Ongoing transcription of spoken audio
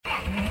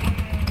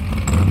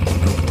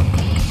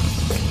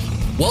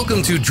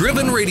Welcome to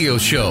Driven Radio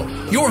Show,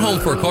 your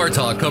home for car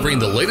talk covering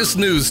the latest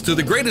news to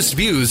the greatest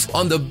views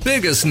on the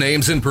biggest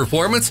names in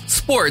performance,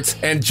 sports,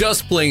 and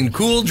just plain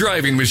cool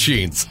driving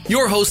machines.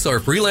 Your hosts are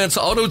freelance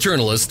auto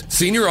journalist,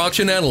 senior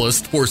auction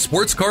analyst for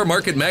Sports Car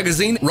Market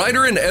Magazine,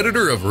 writer and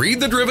editor of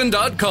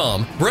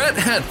ReadTheDriven.com, Brett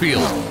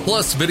Hatfield,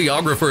 plus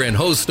videographer and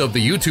host of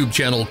the YouTube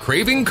channel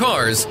Craving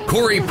Cars,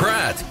 Corey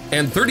Pratt,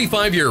 and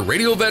 35-year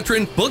radio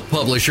veteran, book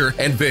publisher,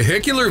 and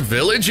vehicular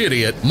village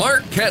idiot,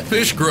 Mark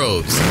Catfish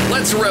Groves.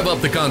 Let's rev up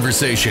the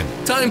conversation.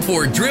 Time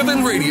for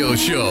Driven Radio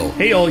Show.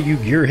 Hey, all you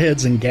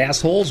gearheads and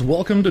gas holes.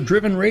 Welcome to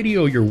Driven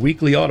Radio, your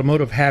weekly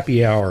automotive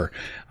happy hour.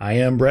 I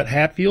am Brett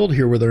Hatfield,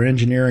 here with our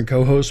engineer and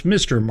co-host,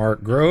 Mr.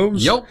 Mark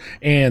Groves. Yep.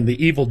 And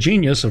the evil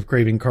genius of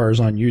Craving Cars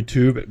on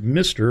YouTube,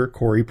 Mr.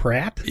 Corey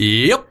Pratt.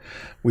 Yep.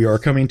 We are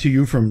coming to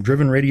you from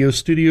Driven Radio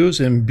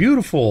Studios in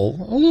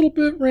beautiful, a little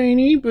bit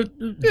rainy, but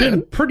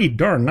been pretty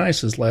darn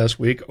nice this last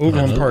week,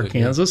 Overland Park,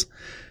 Kansas.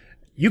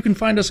 You can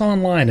find us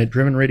online at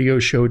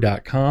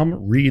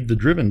drivenradioshow.com,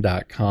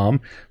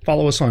 readthedriven.com.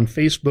 Follow us on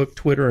Facebook,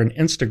 Twitter, and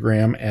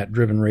Instagram at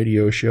Driven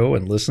Radio Show,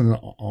 and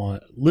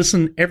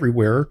listen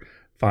everywhere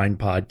fine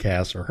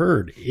podcasts are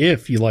heard.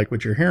 If you like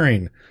what you're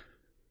hearing,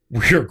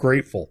 we are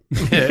grateful.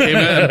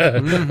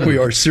 Amen. We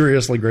are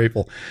seriously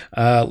grateful.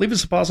 Leave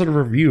us a positive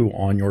review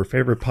on your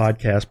favorite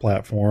podcast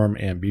platform,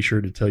 and be sure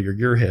to tell your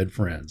gearhead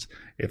friends.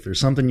 If there's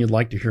something you'd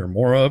like to hear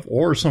more of,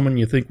 or someone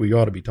you think we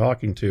ought to be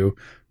talking to,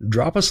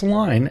 drop us a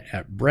line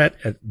at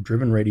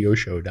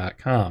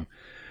brett@drivenradioshow.com.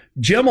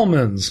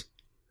 Gentlemans,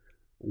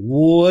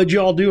 what'd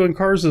y'all do in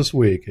cars this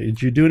week?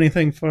 Did you do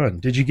anything fun?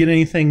 Did you get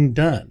anything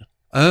done?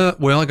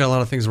 Well, I got a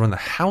lot of things around the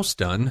house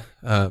done.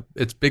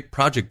 It's big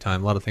project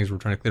time. A lot of things we're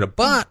trying to clean up.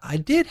 But I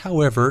did,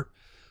 however,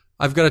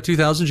 I've got a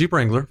 2000 Jeep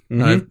Wrangler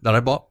that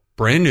I bought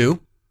brand new.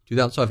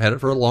 2000, so I've had it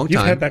for a long time.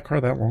 You've had that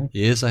car that long?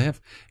 Yes, I have.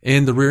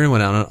 And the rear end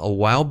went out a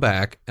while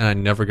back, and I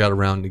never got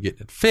around to getting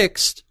it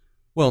fixed.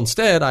 Well,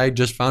 instead, I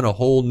just found a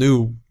whole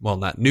new, well,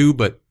 not new,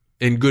 but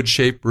in good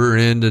shape rear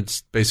end.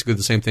 It's basically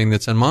the same thing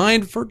that's in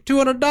mine for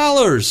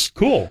 $200.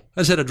 Cool. I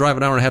just had to drive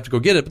an hour and a half to go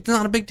get it, but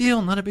not a big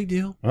deal. Not a big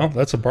deal. Well,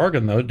 that's a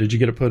bargain, though. Did you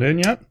get it put in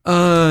yet?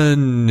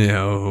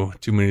 No.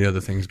 Too many other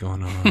things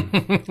going on.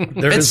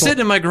 It's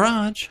sitting in my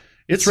garage.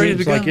 It's ready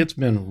to go. Like it's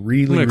been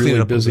really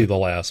busy the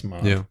last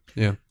month.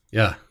 Yeah.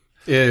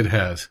 It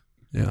has.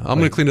 Yeah, I'm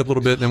going to clean it up a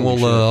little bit, and then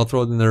I'll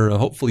throw it in there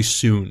hopefully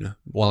soon,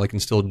 while I can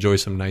still enjoy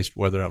some nice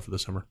weather out for the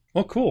summer.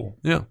 Oh, cool.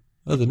 Yeah.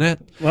 Other than that,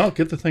 well,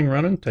 get the thing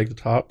running, take the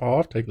top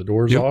off, take the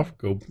doors off,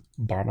 go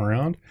bomb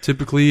around.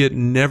 Typically,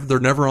 they're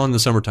never on in the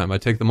summertime. I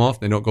take them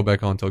off; they don't go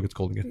back on until it gets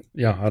cold again.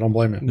 Yeah, I don't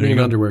blame you. You need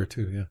underwear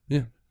too.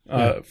 Yeah.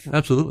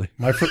 Absolutely.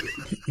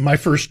 My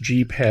first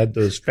Jeep had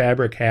those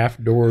fabric half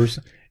doors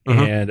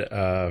and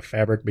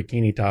fabric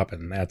bikini top,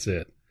 and that's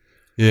it.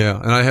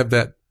 Yeah, and I have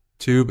that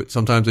too, but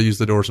sometimes I use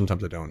the door,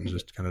 sometimes I don't. It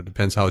just kind of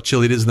depends how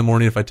chilly it is in the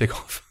morning if I take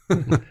off.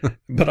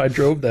 But I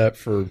drove that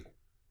for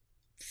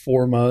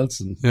 4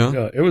 months, and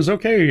it was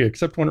okay,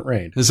 except when it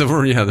rained.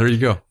 Yeah, there you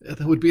go. Yeah,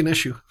 that would be an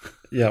issue.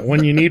 Yeah,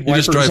 when you need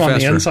wipers on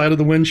the inside of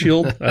the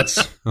windshield,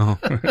 that's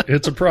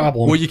it's a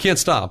problem. Well, you can't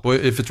stop.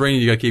 If it's raining,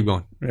 you got to keep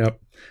going.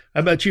 Yep. How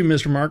about you,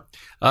 Mr. Mark?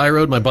 I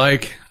rode my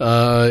bike,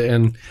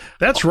 and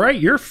that's right.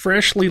 You're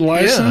freshly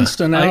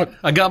licensed and out.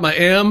 I got my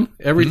M.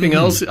 Everything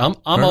else, I'm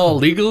all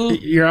legal.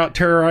 You're out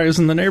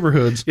terrorizing the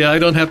neighborhoods. Yeah, I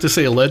don't have to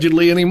say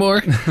allegedly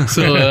anymore.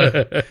 So,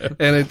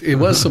 and it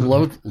was some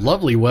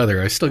lovely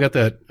weather. I still got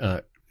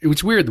that. It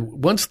was weird.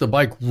 Once the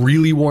bike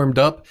really warmed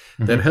up,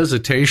 that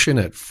hesitation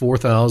at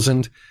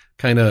 4,000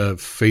 kind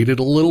of faded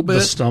a little bit.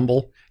 The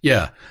stumble.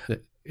 Yeah,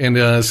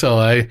 and so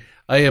I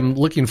am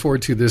looking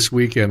forward to this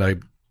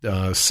weekend.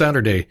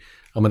 Saturday,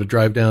 I'm going to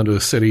drive down to a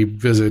city,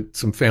 visit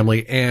some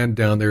family, and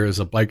down there is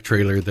a bike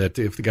trailer that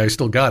if the guy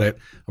still got it,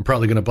 I'm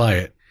probably going to buy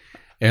it.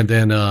 And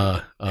then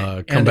come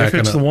back. And if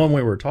it's the one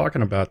we were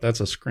talking about, that's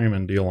a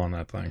screaming deal on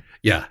that thing.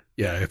 Yeah.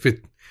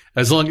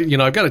 As long as,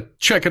 I've got to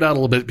check it out a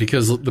little bit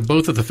because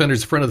both of the fenders,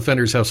 the front of the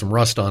fenders have some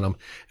rust on them.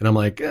 And I'm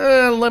like,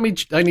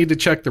 I need to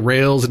check the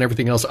rails and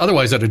everything else.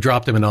 Otherwise, I'd have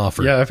dropped them an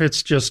offer. Yeah, if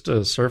it's just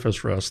a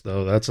surface rust,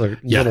 though, that's a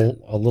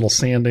little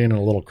sanding and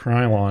a little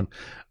Krylon.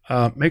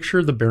 Make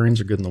sure the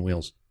bearings are good in the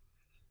wheels.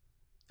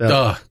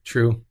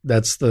 True.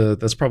 That's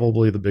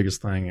probably the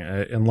biggest thing.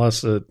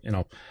 Unless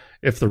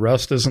if the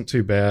rust isn't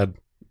too bad,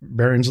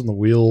 bearings in the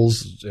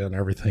wheels and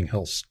everything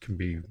else can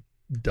be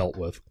dealt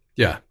with.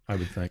 Yeah, I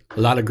would think.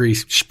 A lot of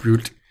grease,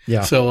 sprut.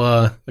 Yeah. So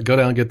I go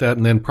down and get that,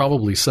 and then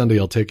probably Sunday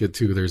I'll take it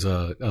to. There's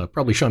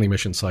probably Shawnee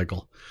Mission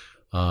Cycle.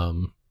 I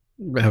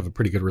have a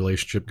pretty good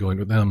relationship going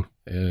with them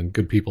and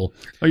good people.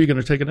 Are you going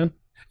to take it in?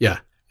 Yeah.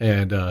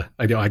 And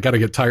I got to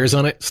get tires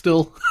on it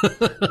still.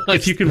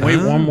 If you can wait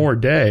one more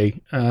day,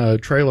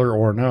 trailer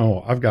or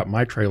no, I've got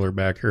my trailer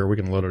back here. We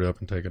can load it up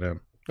and take it in.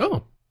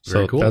 Oh,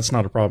 very cool. That's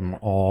not a problem.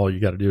 All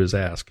you got to do is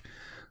ask.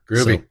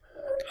 Groovy.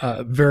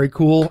 So, very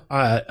cool.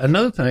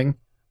 Another thing,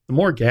 the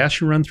more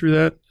gas you run through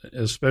that,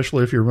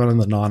 especially if you're running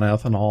the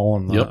non-ethanol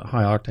and the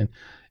high octane,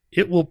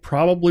 it will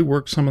probably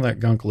work some of that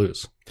gunk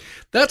loose.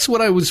 That's what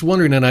I was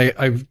wondering, and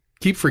I've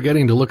keep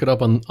forgetting to look it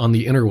up on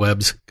the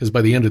interwebs because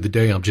by the end of the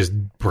day, I'm just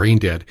brain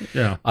dead.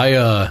 Yeah.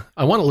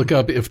 I want to look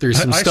up if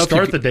there's some stuff. I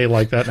start the day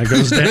like that, and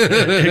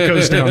it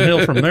goes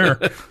downhill from there.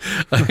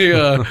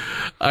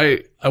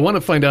 I want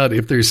to find out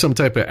if there's some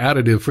type of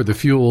additive for the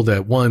fuel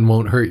that, one,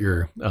 won't hurt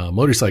your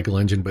motorcycle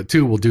engine, but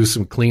two, will do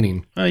some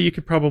cleaning. You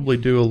could probably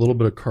do a little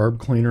bit of carb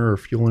cleaner or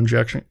fuel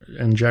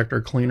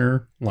injector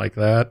cleaner like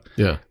that.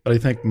 Yeah. But I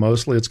think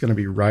mostly it's going to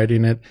be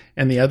riding it.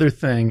 And the other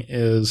thing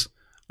is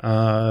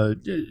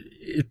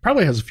it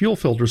probably has a fuel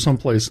filter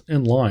someplace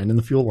in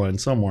the fuel line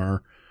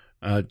somewhere.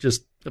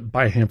 Just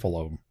buy a handful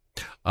of them.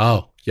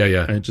 Oh,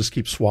 yeah. And just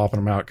keep swapping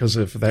them out because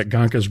if that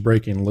gunk is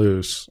breaking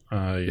loose,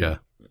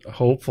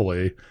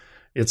 hopefully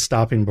it's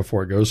stopping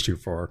before it goes too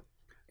far.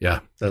 Yeah.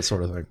 That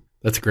sort of thing.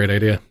 That's a great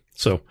idea.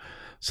 So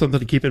something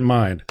to keep in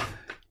mind.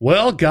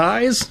 Well,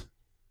 guys,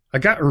 I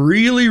got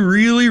really,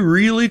 really,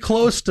 really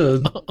close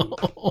to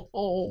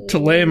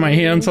laying my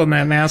hands on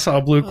that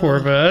Nassau Blue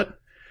Corvette.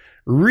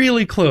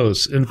 Really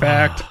close. In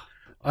fact,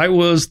 I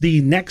was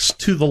the next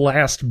to the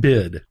last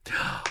bid.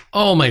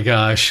 Oh, my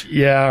gosh.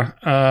 Yeah.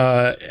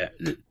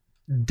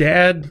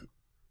 Dad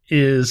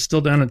is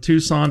still down in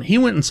Tucson. He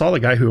went and saw the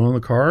guy who owned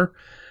the car.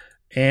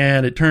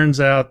 And it turns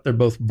out they're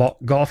both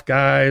golf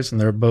guys and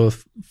they're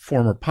both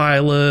former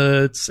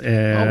pilots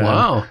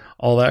and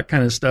all that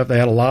kind of stuff. They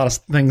had a lot of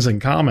things in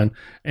common.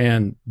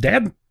 And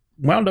Dad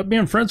wound up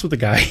being friends with the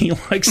guy. He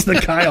likes the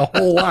guy a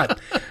whole lot.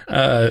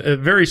 A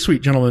very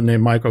sweet gentleman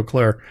named Michael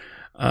Clare.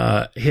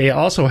 He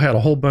also had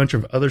a whole bunch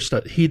of other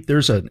stuff.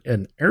 There's an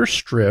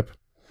airstrip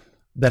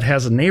that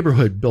has a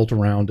neighborhood built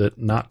around it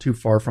not too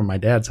far from my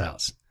dad's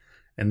house.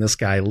 And this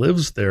guy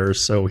lives there,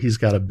 so he's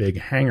got a big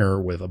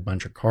hangar with a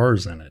bunch of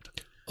cars in it.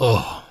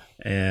 Oh.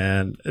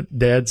 And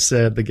Dad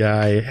said the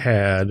guy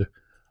had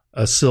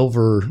a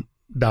silver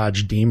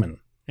Dodge Demon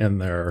in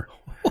there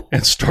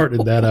and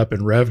started that up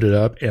and revved it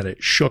up, and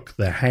it shook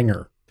the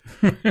hangar.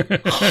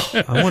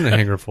 I want a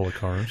hangar full of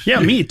cars. Yeah,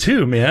 me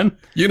too, man.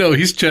 You know,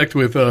 he's checked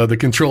with the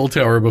control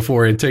tower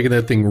before and taken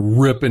that thing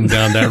ripping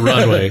down that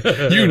runway.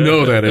 You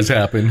know that has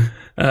happened.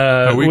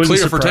 Are we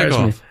clear for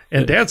takeoff?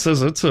 And Dad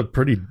says it's a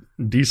pretty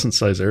decent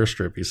sized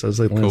airstrip. He says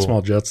they land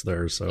small jets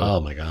there. So, oh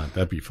my God,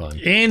 that'd be fun.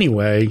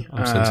 Anyway,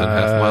 I'm sensing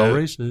half-mile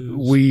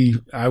races.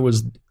 I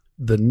was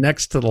the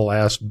next to the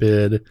last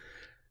bid,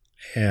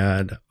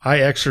 and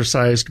I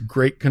exercised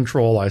great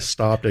control. I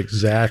stopped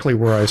exactly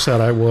where I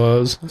said I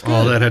was.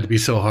 Oh, that had to be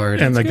so hard.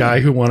 And the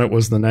guy who won it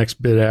was the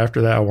next bid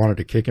after that. I wanted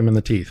to kick him in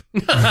the teeth.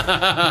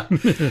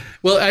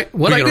 Well,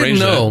 what I didn't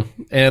know,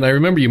 and I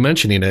remember you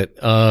mentioning it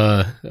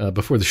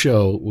before the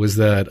show, was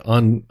that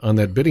on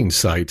that bidding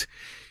site,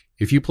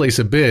 if you place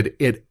a bid,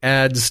 it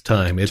adds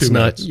time. It's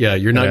not,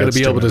 you're not going to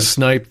be able to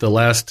snipe the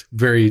last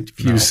very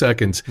few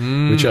seconds,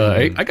 which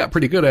I got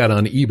pretty good at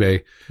on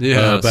eBay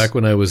back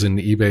when I was an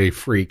eBay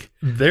freak.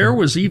 There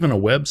was even a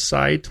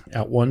website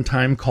at one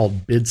time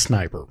called Bid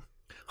Sniper.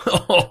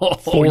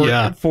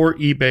 For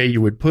eBay,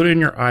 you would put in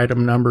your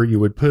item number, you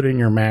would put in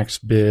your max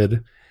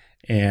bid,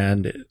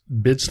 and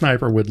Bid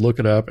Sniper would look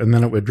it up, and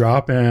then it would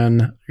drop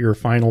in your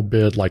final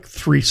bid like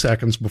 3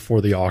 seconds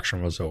before the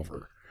auction was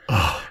over.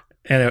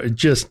 And it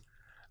just...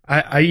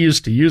 I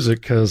used to use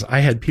it because I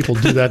had people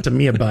do that to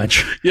me a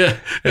bunch. Yeah,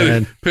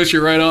 and piss you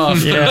right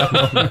off.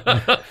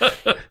 Yeah.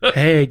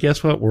 Hey,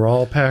 guess what? We're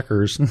all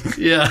Packers.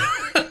 Yeah.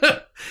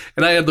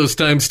 And I had those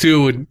times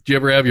too. Would you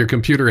ever have your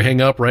computer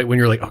hang up right when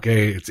you're like,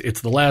 okay,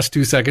 it's the last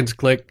 2 seconds?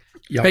 Click.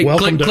 Yeah, hey,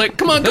 click.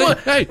 Come on.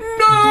 Hey,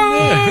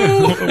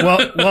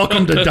 no.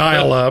 Welcome to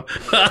dial up.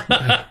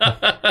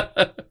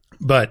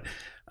 But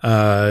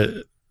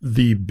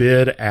the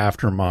bid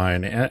after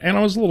mine, and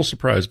I was a little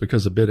surprised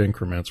because the bid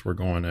increments were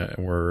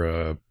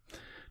 $250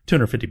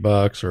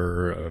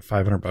 or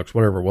 $500,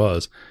 whatever it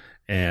was.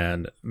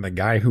 And the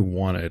guy who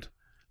won it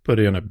put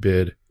in a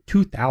bid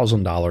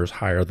 $2,000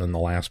 higher than the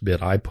last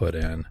bid I put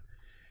in.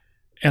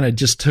 And I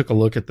just took a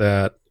look at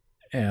that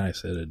and I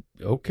said,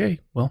 okay,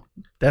 well,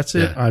 that's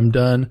it. Yeah. I'm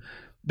done.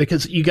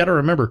 Because you got to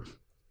remember,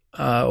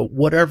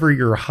 whatever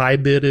your high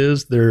bid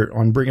is, there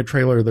on Bring a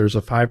Trailer, there's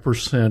a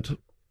 5%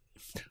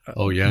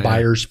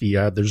 buyer's fee.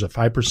 There's a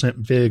 5%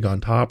 VIG on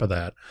top of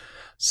that.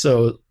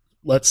 So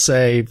let's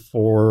say,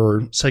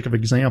 for sake of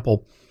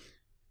example,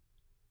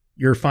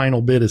 your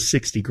final bid is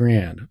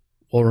 $60,000.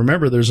 Well,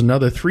 remember, there's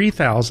another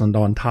 $3,000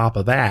 on top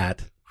of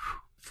that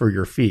for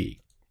your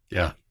fee.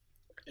 Yeah.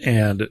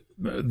 And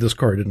this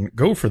car didn't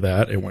go for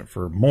that. It went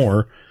for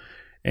more.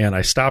 And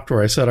I stopped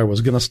where I said I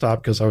was going to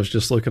stop because I was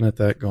just looking at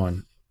that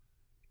going,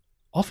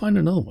 I'll find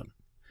another one.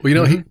 Well, you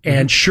know,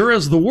 and sure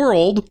as the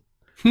world,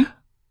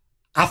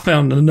 I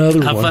found another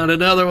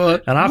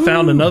one. And I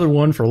found another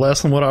one for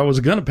less than what I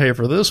was going to pay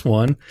for this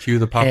one. Cue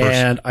the poppers.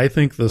 And I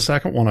think the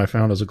second one I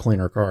found is a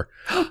cleaner car.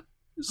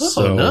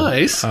 So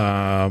nice.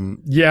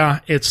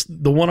 Yeah, it's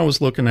the one I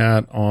was looking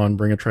at on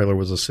Bring a Trailer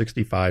was a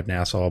 65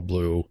 Nassau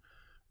Blue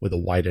with a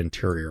white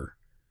interior.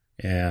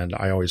 And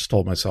I always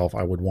told myself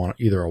I would want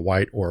either a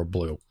white or a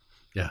blue.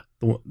 Yeah.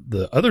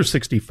 The other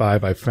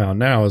 65 I found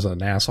now is a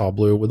Nassau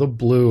Blue with a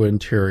blue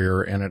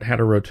interior, and it had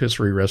a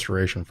rotisserie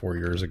restoration 4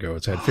 years ago.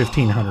 It's had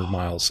 1,500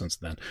 miles since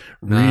then.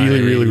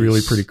 Really, really,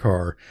 really pretty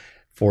car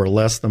for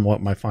less than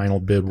what my final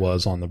bid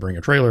was on the Bring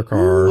a Trailer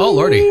car. Oh,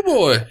 Lordy. Oh,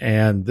 boy.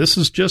 And this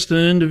is just an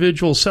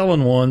individual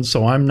selling one,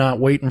 so I'm not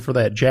waiting for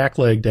that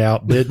jackleg to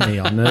outbid me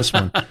on this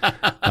one.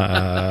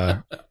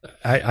 I'm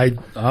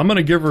going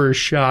to give her a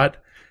shot.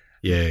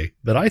 Yay.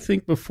 But I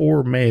think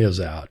before May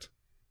is out,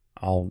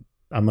 I'm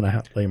going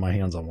to lay my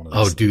hands on one of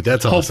those. Oh, dude,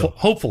 that's awesome.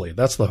 Hopefully,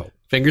 that's the hope.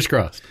 Fingers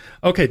crossed.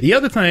 Okay, the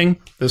other thing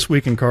this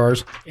week in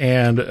cars,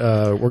 and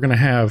we're going to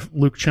have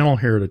Luke Chennel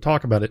here to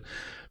talk about it.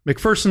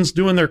 McPherson's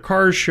doing their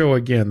Cars show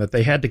again that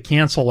they had to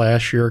cancel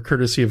last year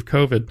courtesy of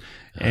COVID,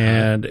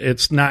 and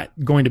it's not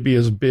going to be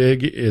as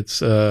big. It's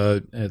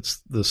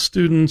the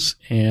students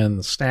and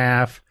the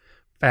staff,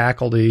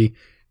 faculty,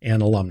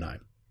 and alumni.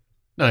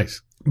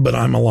 Nice. But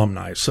I'm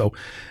alumni, so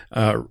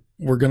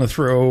we're going to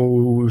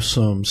throw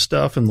some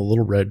stuff in the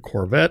little red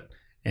Corvette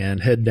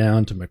and head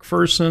down to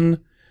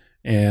McPherson.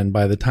 And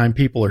by the time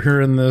people are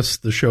hearing this,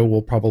 the show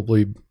will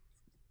probably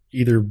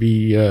either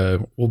be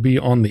will be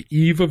on the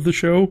eve of the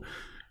show,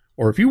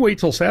 or if you wait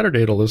till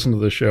Saturday to listen to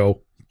the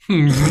show,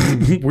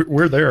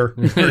 we're there.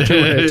 We're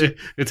doing it.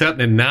 It's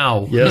happening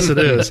now. Yes, it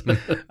is.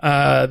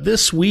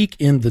 This week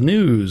in the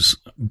news,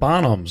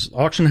 Bonhams,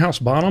 Auction House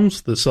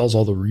Bonhams, that sells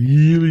all the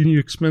really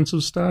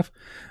expensive stuff,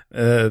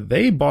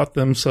 they bought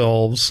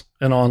themselves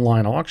an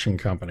online auction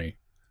company.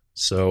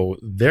 So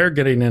they're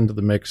getting into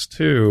the mix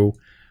too,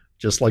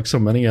 just like so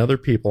many other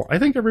people. I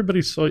think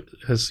everybody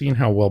has seen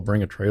how well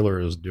Bring a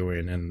Trailer is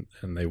doing, and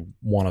they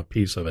want a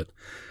piece of it.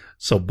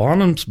 So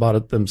Bonhams bought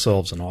it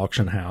themselves an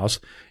auction house.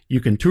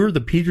 You can tour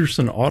the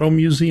Peterson Auto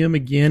Museum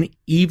again,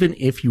 even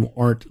if you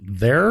aren't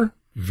there.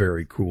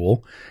 Very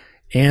cool.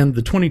 And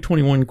the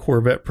 2021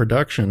 Corvette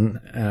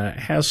production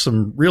has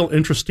some real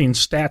interesting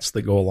stats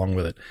that go along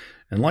with it.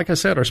 And like I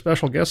said, our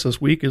special guest this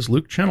week is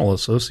Luke Chennel,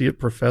 Associate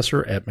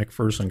Professor at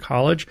McPherson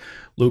College.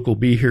 Luke will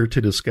be here to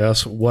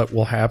discuss what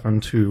will happen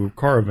to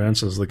car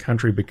events as the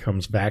country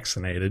becomes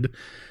vaccinated.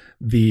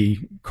 The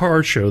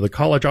car show, the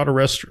College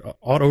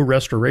Auto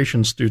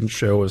Restoration Student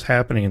Show, is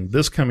happening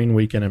this coming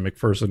weekend in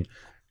McPherson.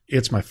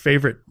 It's my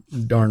favorite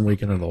darn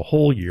weekend of the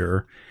whole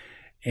year.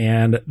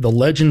 And the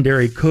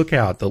legendary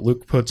cookout that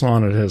Luke puts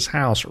on at his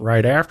house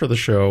right after the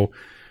show,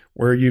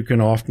 where you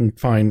can often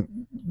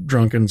find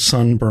drunken,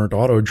 sunburnt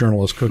auto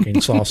journalists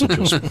cooking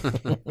sausages.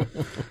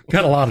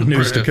 Got a lot of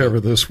news to cover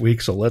this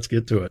week, so let's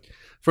get to it.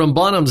 From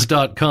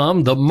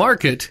Bonhams.com, the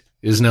market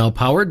is now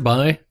powered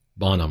by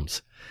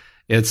Bonhams.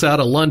 It's out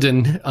of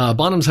London.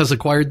 Bonhams has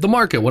acquired The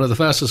Market, one of the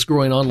fastest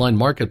growing online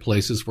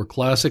marketplaces for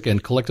classic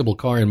and collectible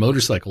car and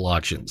motorcycle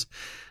auctions.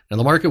 And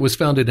The Market was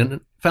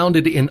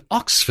founded in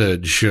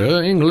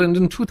Oxfordshire, England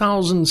in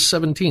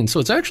 2017. So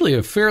it's actually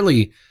a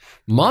fairly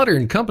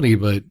modern company,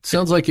 but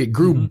sounds like it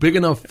grew big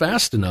enough,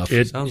 fast enough.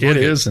 It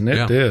is, and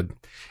it did.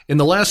 In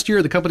the last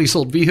year, the company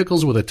sold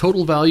vehicles with a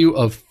total value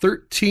of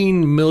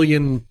 13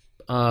 million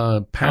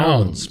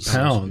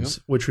pounds,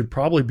 which would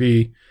probably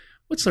be,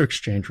 what's their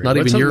exchange rate? Not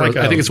even euros.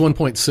 I think it's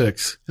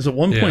 1.6. Is it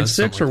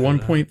 1.6 or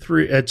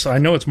 1.3? I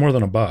know it's more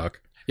than $1.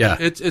 Yeah.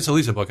 It's at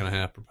least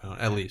 $1.50 per pound,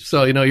 at least.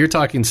 So, you're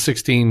talking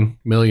 16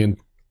 million,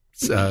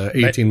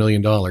 $18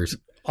 million.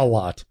 A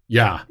lot.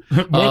 Yeah.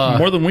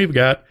 More than we've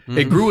got.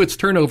 It grew its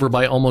turnover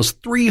by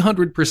almost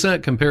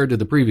 300% compared to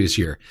the previous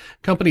year.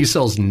 Company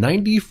sells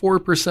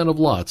 94% of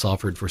lots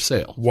offered for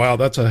sale. Wow,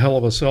 that's a hell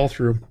of a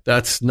sell-through.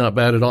 That's not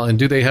bad at all. And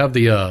do they have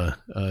the,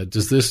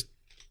 does this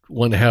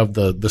one have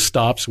the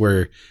stops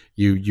where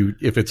you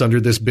if it's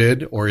under this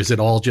bid, or is it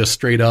all just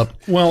straight up?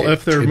 Well,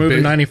 if they're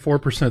moving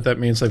 94%, that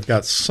means they've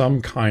got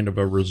some kind of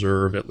a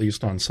reserve, at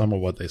least on some of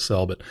what they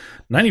sell. But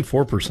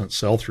 94%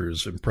 sell-through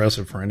is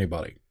impressive for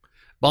anybody.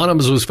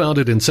 Bonhams was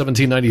founded in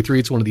 1793.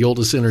 It's one of the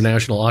oldest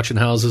international auction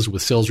houses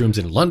with sales rooms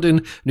in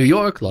London, New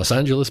York, Los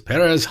Angeles,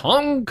 Paris,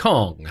 Hong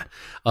Kong.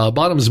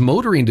 Bonhams'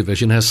 motoring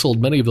division has sold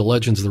many of the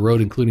legends of the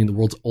road, including the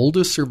world's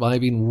oldest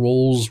surviving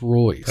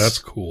Rolls-Royce. That's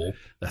cool.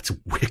 That's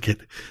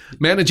wicked.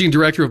 Managing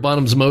director of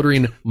Bonhams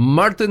Motoring,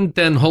 Martin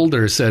ten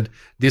Holder, said,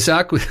 "This No,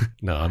 I'm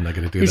not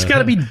going to do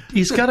that.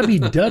 He's got to be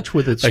Dutch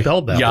with it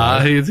spelled that way.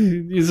 Yeah,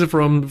 he's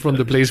from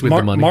the place with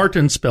the money.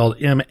 Martin spelled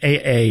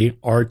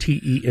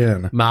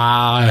Maarten.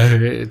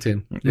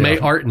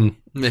 Martin.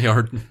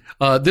 Mayarten.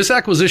 This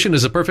acquisition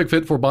is a perfect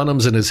fit for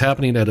Bonhams and is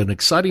happening at an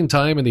exciting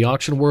time in the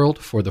auction world.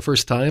 For the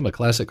first time, a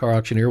classic car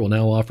auctioneer will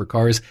now offer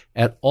cars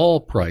at all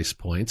price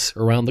points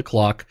around the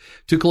clock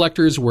to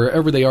collectors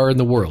wherever they are in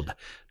the world.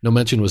 No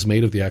mention was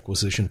made of the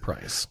acquisition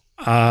price.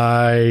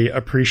 I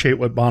appreciate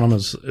what Bonham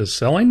is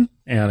selling,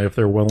 And if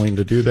they're willing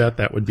to do that,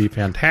 that would be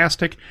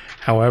fantastic.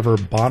 However,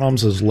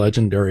 Bottoms is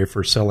legendary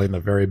for selling the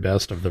very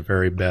best of the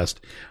very best.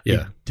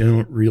 Yeah. You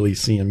don't really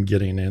see him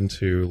getting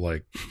into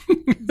like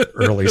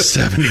early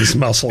 70s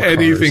muscle cars.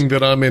 Anything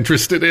that I'm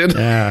interested in.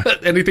 Yeah.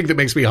 Anything that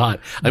makes me hot.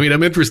 I mean,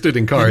 I'm interested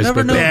in cars, never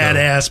but know.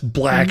 Badass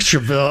black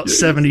Chevelle,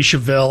 70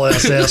 Chevelle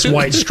SS,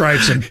 white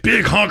stripes, and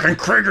big honking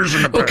Kragers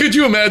in the well, back. could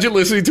you imagine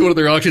listening to one of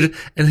their auctions?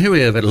 And here we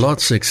have at lot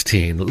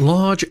 16,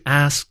 large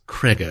ass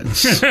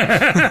Kragers.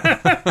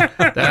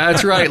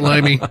 That's right,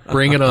 Limey.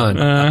 Bring it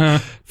on.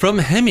 From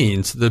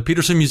Hemmings, the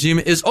Peterson Museum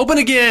is open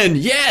again.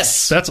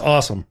 Yes! That's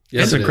awesome.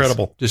 Yes, That's it is.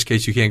 incredible. Just in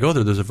case you can't go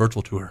there, there's a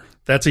virtual tour.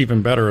 That's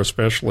even better,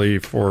 especially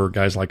for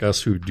guys like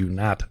us who do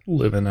not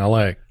live in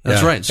LA.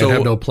 That's Yeah, right. So and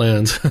have no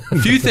plans. a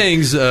few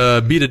things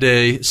be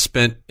today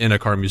spent in a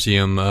car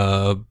museum,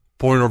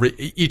 pouring over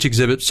each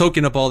exhibit,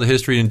 soaking up all the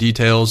history and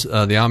details, the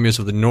ambiance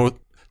of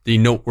the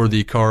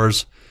noteworthy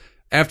cars.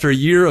 After a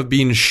year of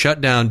being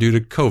shut down due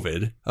to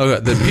COVID,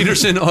 the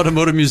Peterson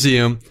Automotive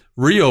Museum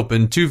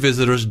reopened to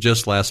visitors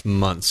just last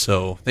month.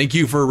 So thank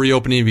you for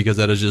reopening, because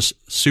that is just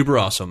super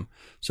awesome.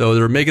 So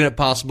they're making it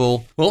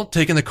possible, well,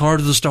 taking the car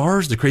to the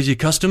stars, the crazy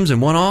customs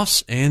and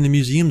one-offs, and the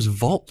museum's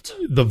vault.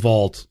 The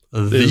vault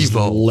The is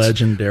vault.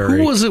 legendary.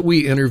 Who was it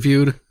we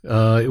interviewed?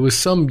 It was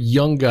some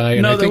young guy,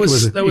 and No, I think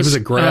that was a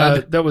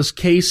grad. that was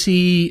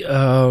Casey.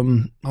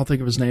 I'll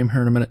think of his name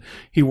here in a minute.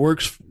 He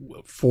works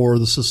for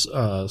the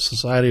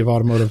Society of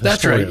Automotive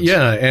That's Historians. right.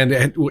 Yeah,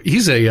 and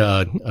he's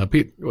a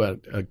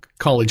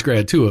college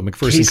grad too, a McPherson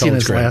Casey and college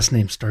his grad. last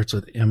name starts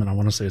with M, and I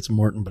want to say it's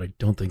Morton, but I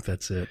don't think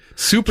that's it.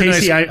 Super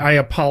Casey, nice. I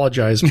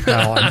apologize,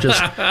 pal.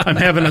 I'm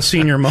having a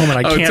senior moment.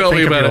 I can't tell me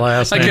think of about your it.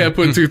 last I name. can't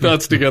put two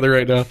thoughts together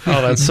right now.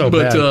 Oh, that's so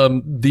But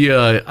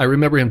bad. I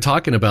remember him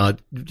talking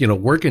about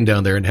working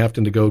down there and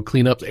having to go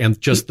clean up, and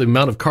just the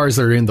amount of cars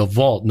that are in the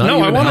vault. Not No,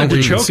 even I how wanted to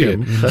we can choke see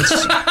him. it.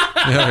 That's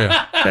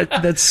Yeah.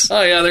 that's.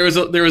 Oh yeah, there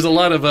was a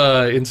lot of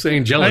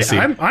insane jealousy.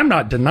 I'm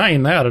not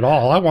denying that at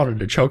all. I wanted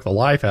to choke the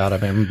life out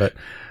of him, but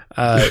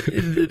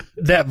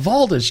that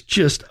vault is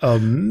just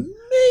amazing.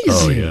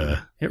 Oh,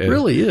 yeah. It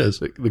really is.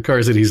 the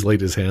cars that he's laid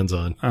his hands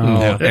on.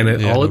 Oh, And it,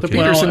 yeah, all no at the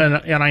kidding. Peterson.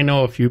 Well, and I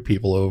know a few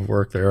people who have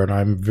worked there, and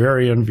I'm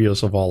very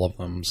envious of all of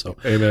them. So,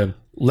 Amen.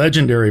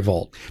 legendary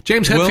vault.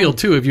 James Well- Hetfield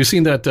too. Have you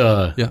seen that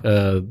Yeah.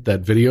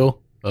 that video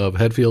of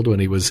Hetfield when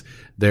he was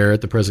there at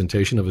the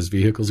presentation of his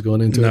vehicles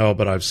going into it? No,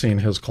 but I've seen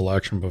his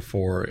collection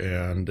before,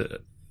 and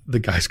the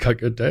guy's got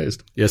good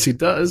taste. Yes, he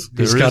does.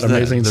 He's There got is that.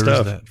 amazing There is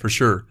stuff. that, for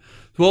sure.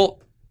 Well,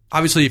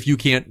 obviously, if you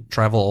can't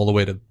travel all the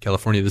way to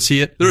California to see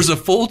it, there's a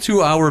full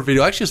 2-hour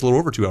video. Actually, it's a little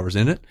over 2 hours,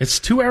 isn't it? It's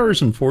 2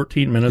 hours and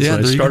 14 minutes, Yeah, and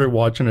I there you started go.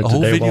 watching it A whole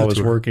today video while I was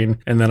tour. working,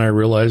 and then I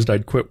realized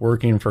I'd quit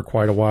working for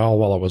quite a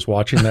while I was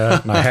watching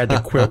that, and I had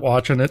to quit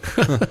watching it.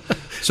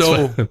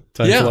 So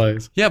Time yeah,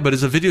 flies. yeah, but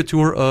it's a video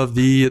tour of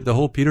the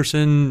whole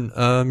Peterson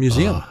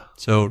museum.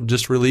 So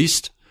just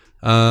released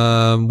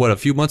a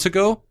few months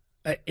ago.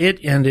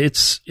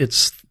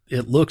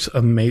 It looks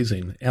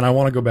amazing, and I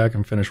want to go back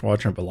and finish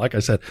watching it. But like I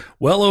said,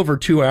 well over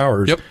 2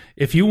 hours. Yep.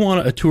 If you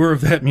want a tour of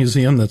that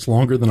museum that's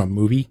longer than a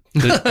movie,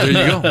 There you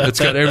go.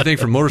 It's got everything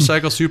from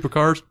motorcycles,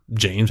 supercars,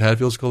 James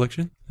Hadfield's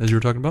collection, as you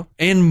were talking about,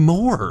 and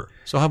more.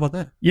 So how about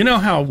that? you know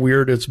how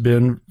weird it's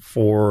been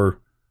for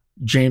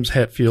James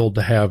Hetfield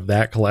to have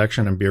that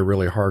collection and be a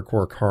really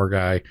hardcore car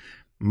guy.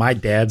 My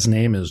dad's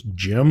name is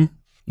Jim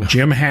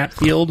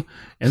Hatfield,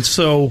 and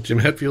so Jim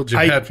Hetfield.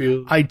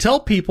 Hatfield. I tell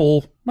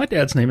people my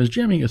dad's name is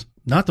Jim. He goes,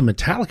 not the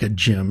Metallica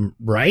Jim,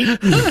 right?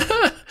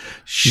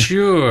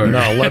 Sure.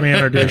 No, let me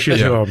introduce you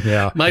to him.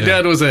 Yeah. My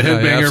dad was a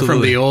headbanger from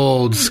absolutely. the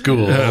old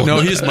school. No,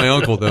 he's my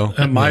uncle, though.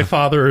 And my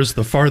father is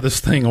the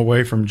farthest thing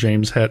away from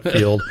James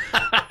Hetfield,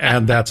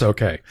 and that's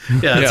okay. Yeah,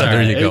 that's Yeah, all there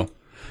right. you go.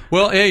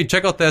 Well, hey,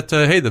 check out that.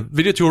 The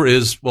video tour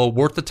is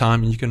worth the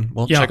time, and you can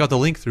Yeah. check out the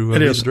link through It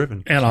Read is. the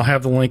Driven. And I'll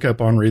have the link up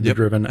on Read the Yep,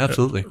 Driven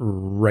absolutely.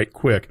 right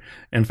quick.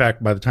 In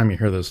fact, by the time you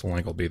hear this, the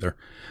link will be there.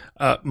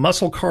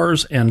 Muscle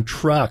Cars and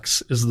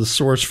Trucks is the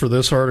source for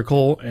this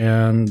article,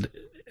 and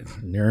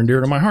near and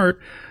dear to my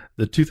heart,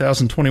 the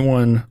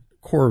 2021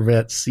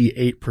 Corvette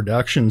C8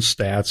 production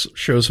stats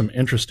show some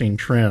interesting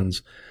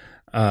trends.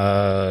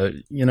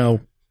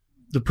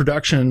 The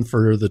production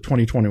for the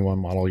 2021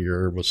 model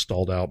year was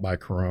stalled out by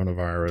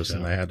coronavirus,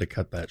 and they had to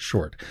cut that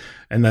short.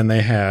 And then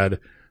they had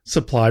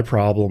supply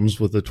problems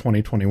with the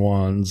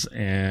 2021s,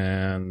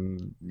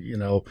 and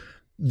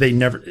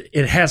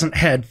it hasn't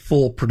had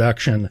full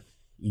production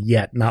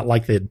yet, not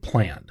like they'd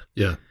planned.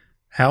 Yeah.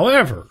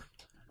 However,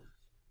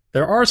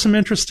 there are some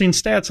interesting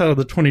stats out of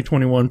the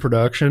 2021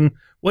 production.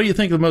 What do you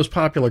think the most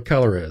popular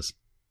color is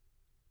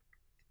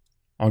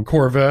on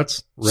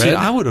Corvettes? See,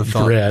 I would have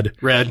thought Red.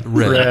 Red.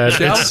 Red.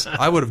 See, It's-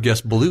 I would have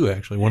guessed blue,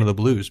 actually, one of the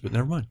blues, but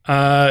never mind.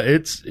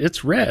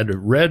 It's red.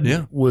 Red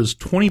Yeah. was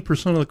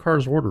 20% of the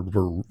cars ordered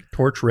were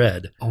torch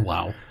red. Oh,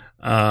 wow.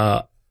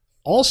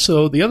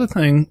 Also, the other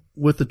thing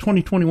with the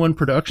 2021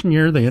 production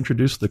year, they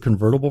introduced the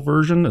convertible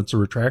version. It's a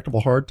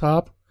retractable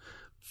hardtop.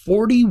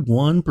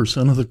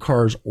 41% of the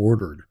cars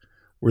ordered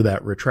were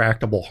that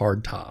retractable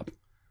hardtop.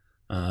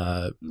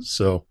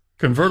 So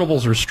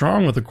Convertibles are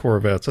strong with the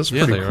Corvettes. That's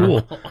Yeah, pretty they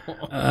cool.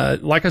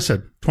 Like I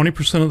said,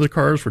 20% of the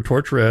cars were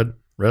torch red.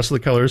 Rest of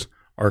the colors,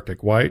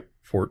 Arctic white,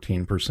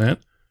 14%.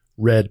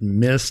 Red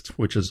mist,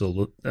 which is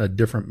a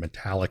different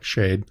metallic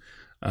shade,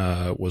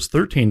 was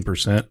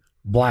 13%.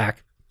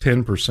 Black,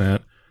 10%.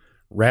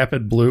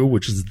 Rapid blue,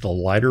 which is the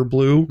lighter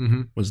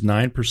blue, was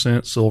 9%.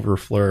 Steelers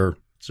flare,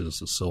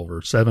 just a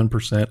silver,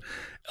 7%.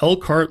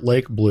 Elkhart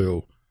Lake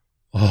blue.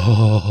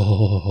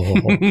 Oh,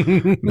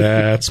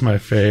 that's my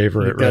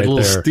favorite Got right a little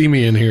there.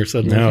 steamy in here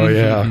suddenly. Oh,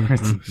 yeah.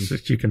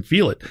 You can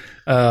feel it.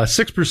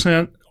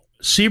 6%.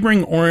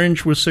 Sebring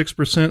orange was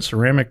 6%.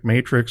 Ceramic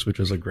matrix, which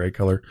is a gray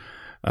color,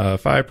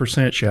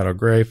 5%. Shadow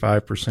gray,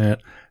 5%.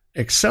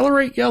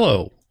 Accelerate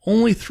yellow,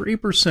 only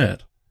 3%.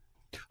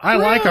 I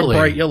like a Really?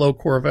 bright yellow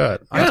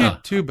Corvette. I do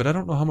too, but I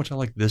don't know how much I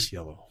like this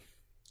yellow.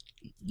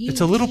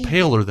 It's a little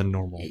paler than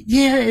normal.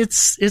 Yeah,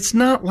 it's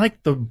not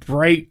like the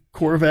bright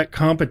Corvette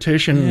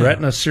competition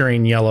retina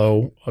serine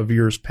yellow of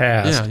years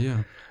past.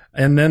 Yeah.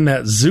 And then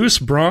that Zeus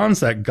bronze,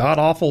 that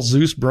god-awful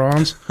Zeus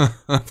bronze,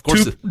 Of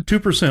course.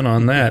 2%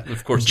 on that.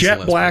 Of course, it's Jet the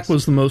last black place.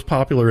 was the most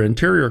popular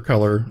interior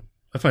color.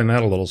 I find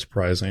that a little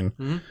surprising.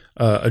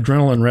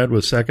 Adrenaline red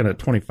was second at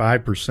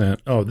 25%.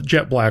 Oh, the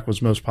jet black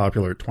was most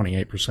popular at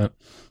 28%.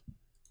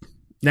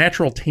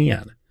 Natural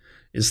tan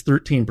is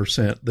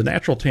 13%. The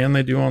natural tan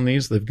they do on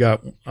these, they've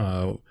got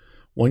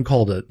one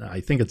called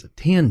I think it's a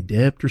tan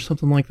dipped or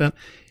something like that.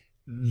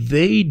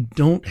 They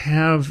don't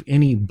have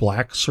any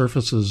black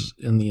surfaces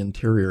in the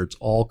interior. It's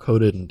all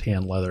coated in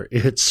tan leather.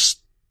 It's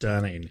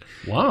stunning.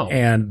 Wow.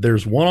 And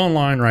there's one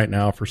online right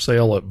now for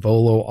sale at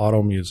Volo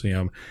Auto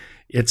Museum.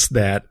 It's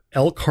that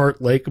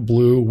Elkhart Lake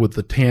blue with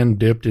the tan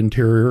dipped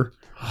interior.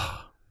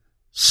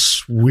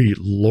 Sweet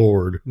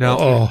Lord. Now-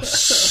 oh,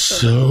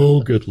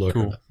 so good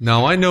looking. Cool.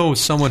 Now, I know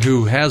someone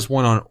who has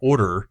one on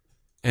order,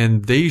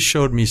 and they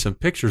showed me some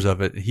pictures of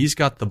it. He's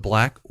got the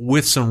black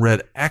with some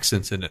red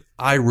accents in it.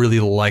 I really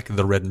like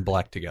the red and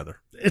black together.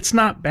 It's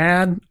not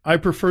bad. I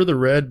prefer the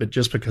red, but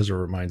just because it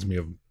reminds me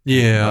of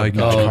Yeah, I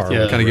get Oh, you.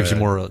 yeah, It kind of gives you red.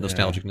 more Yeah.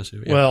 nostalgicness.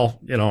 Yeah. well,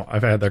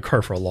 I've had that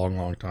car for a long,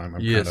 long time.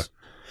 I'm Yes.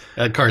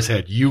 That car's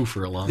had you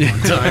for a long, long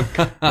time.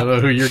 I don't know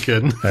who you're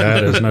kidding.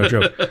 that is no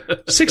joke.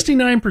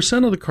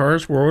 69% of the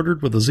cars were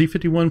ordered with a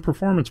Z51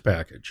 performance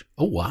package,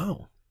 Oh,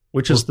 wow.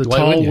 which is the Why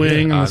tall wouldn't you? wing Yeah,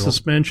 I and the don't-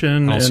 suspension I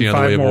don't and see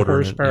another way 5 of more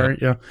ordering it. horsepower.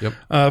 Yeah.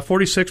 Yep.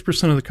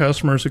 46% of the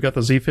customers who got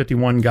the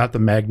Z51 got the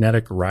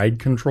magnetic ride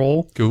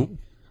control, Cool.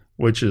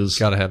 which is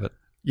Got to have it.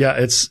 yeah,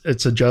 it's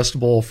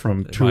adjustable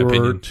from my tour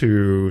opinion.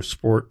 to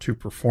sport to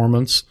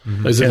performance.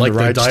 Is it And like the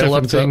the ride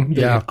dial-up stiffens up. thing?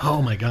 Yeah.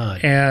 Oh, my God.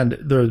 And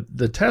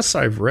the tests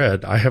I've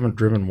read, I haven't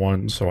driven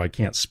one, so I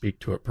can't speak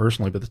to it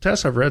personally, but the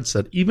tests I've read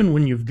said even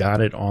when you've got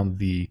it on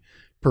the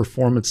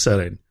performance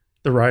setting,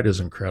 the ride is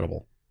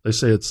incredible. They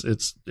say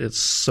it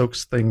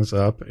soaks things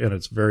up and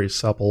it's very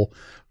supple,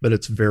 but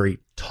it's very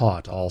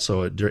taut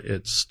also.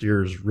 It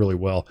steers really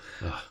well.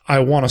 I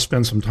want to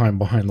spend some time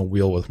behind the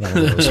wheel with one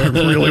of those. I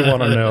really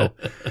want to know.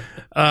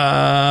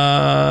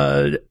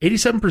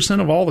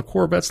 87% of all the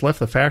Corvettes left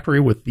the factory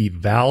with the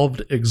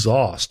valved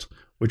exhaust,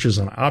 which is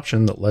an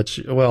option that lets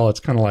you, well, it's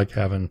kind of like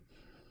having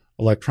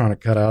electronic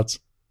cutouts,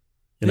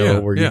 Yeah,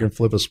 where you yeah. can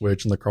flip a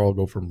switch and the car will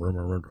go from vroom,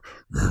 vroom,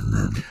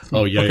 vroom.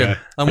 Oh, yeah, Okay. yeah.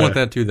 I want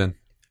that too then.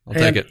 I'll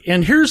take it.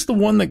 And here's the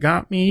one that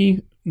got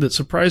me, that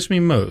surprised me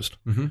most.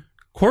 Mhm.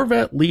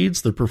 Corvette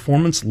leads the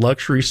performance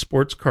luxury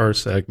sports car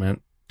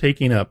segment,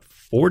 taking up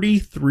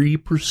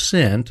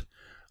 43%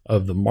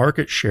 of the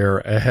market share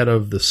ahead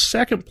of the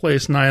second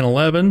place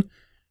 911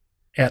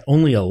 at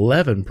only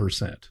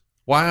 11%.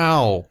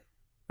 Wow.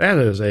 That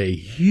is a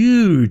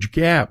huge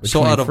gap So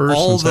between out of first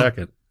all and the-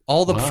 second.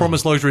 All the Wow.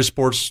 performance luxury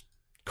sports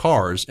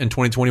cars in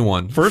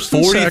 2021, First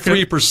and second-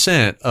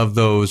 43% of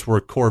those were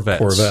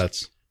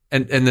Corvettes.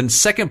 And then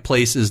second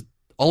place is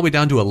all the way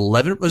down to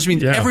 11. I mean,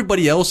 Yeah.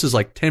 everybody else is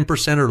like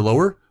 10% or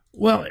lower.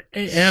 Well,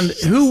 and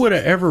who would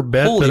have ever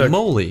bet Holy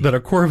moly. that a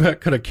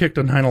Corvette could have kicked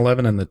a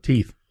 911 in the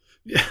teeth?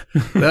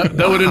 That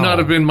would have not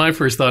have been my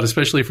first thought,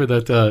 especially for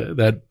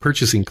that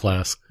purchasing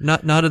class.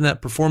 Not in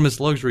that performance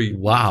luxury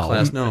Wow.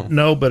 class, no.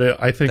 No,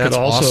 but I think That's it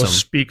also awesome.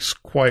 speaks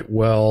quite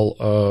well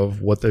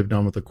of what they've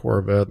done with the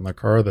Corvette and the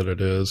car that it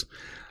is.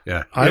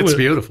 Yeah, I it's would-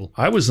 beautiful.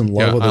 I was in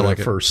love Yeah, with I it like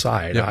at it. first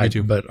sight. Yeah, me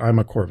too. But I'm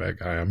a Corvette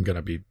guy. I'm going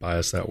to be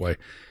biased that way.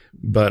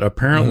 But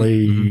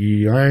apparently,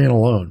 Mm-hmm. I ain't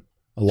alone.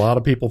 A lot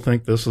of people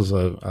think this is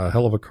a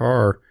hell of a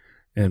car.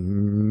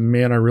 And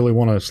man, I really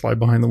want to slide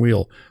behind the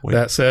wheel. Wait.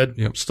 That said,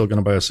 Yep. I'm still going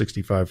to buy a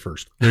 65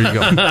 first. There you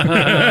go.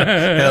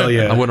 Hell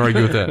yeah. I wouldn't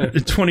argue with that. The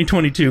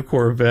 2022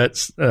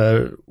 Corvettes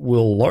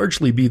will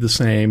largely be the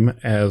same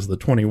as the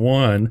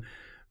 21,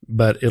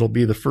 but it'll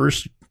be the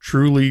first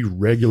truly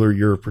regular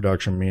year of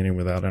production, meaning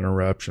without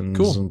interruptions.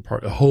 Cool.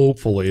 And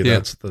hopefully, Yeah.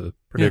 that's the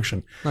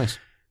prediction. Nice.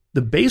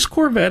 The base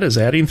Corvette is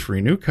adding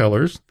 3 new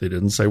colors. They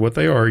didn't say what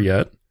they are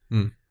yet.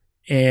 Hmm.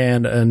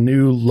 And a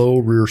new low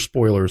rear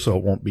spoiler, so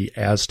it won't be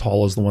as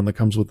tall as the one that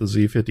comes with the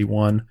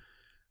Z51.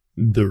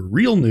 The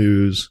real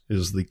news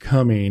is the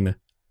coming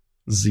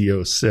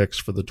Z06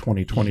 for the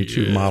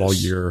 2022 Yes. model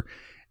year.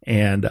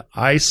 And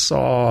I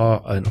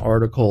saw an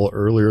article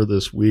earlier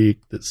this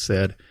week that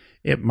said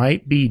it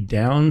might be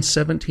down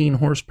 17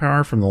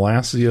 horsepower from the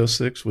last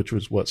Z06, which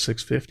was what,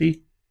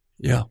 650?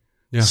 Yeah.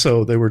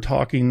 So they were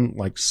talking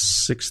like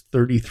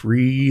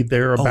 633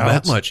 thereabouts. Oh,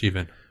 that much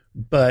even.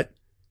 But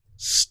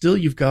still,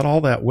 you've got all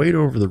that weight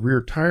over the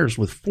rear tires.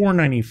 With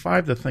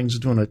 495, the thing's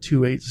doing a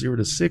 280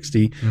 to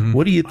 60. Mm-hmm.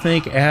 What do you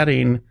think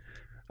adding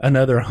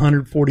another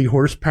 140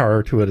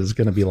 horsepower to it is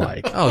going to be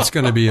like? Oh, it's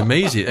going to be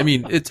amazing. I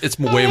mean, it's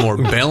way more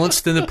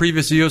balanced than the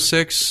previous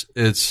Z06.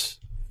 It's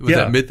with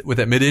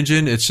that mid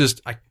engine. It's just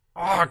I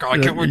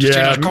can't wait to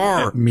change the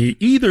car. Me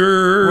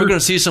either. We're going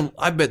to see some.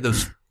 I bet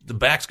the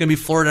back's going to be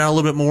floored out a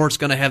little bit more. It's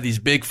going to have these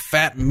big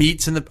fat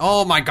meats in the.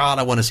 Oh my God,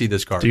 I want to see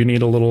this car. Do you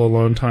need a little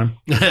alone time?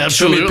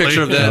 Show me a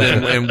picture of that,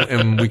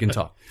 and we can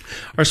talk.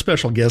 Our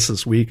special guest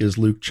this week is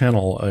Luke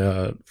Chennel,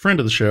 a friend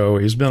of the show.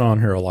 He's been on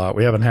here a lot.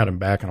 We haven't had him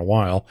back in a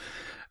while.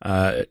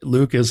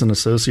 Luke is an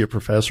associate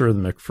professor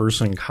in the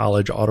McPherson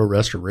College Auto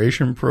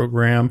Restoration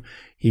Program.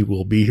 He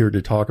will be here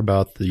to talk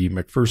about the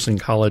McPherson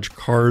College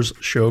Cars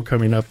Show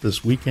coming up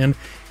this weekend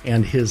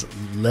and his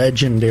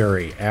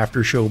legendary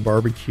after-show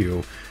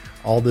barbecue.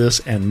 All this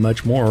and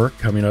much more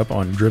coming up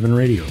on Driven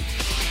Radio.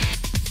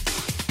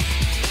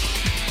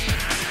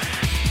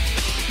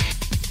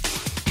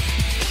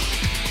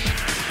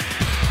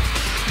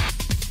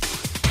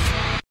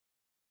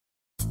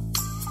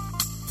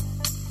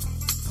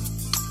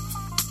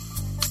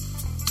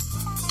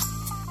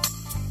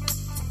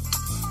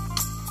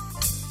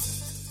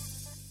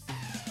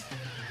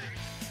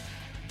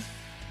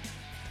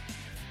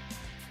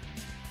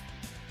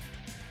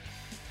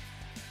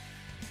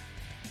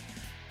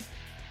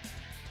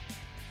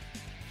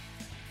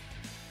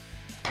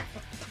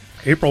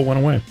 April went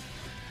away.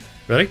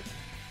 Ready?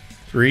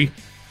 3,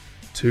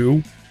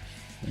 2,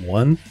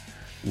 1.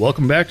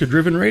 Welcome back to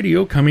Driven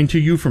Radio, coming to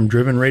you from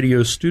Driven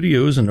Radio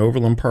Studios in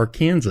Overland Park,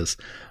 Kansas.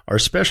 Our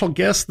special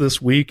guest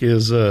this week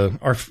is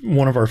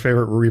one of our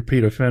favorite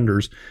repeat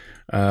offenders.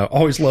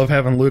 Always love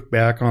having Luke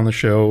back on the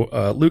show.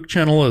 Luke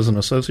Chennel is an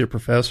associate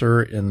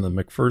professor in the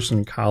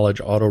McPherson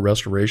College Auto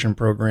Restoration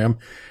Program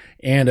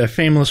and a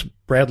famous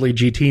Bradley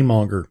GT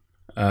monger.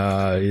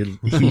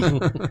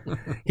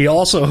 He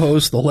also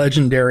hosts the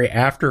legendary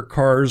After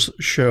Cars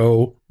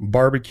Show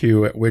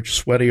barbecue, at which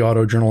sweaty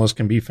auto journalists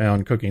can be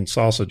found cooking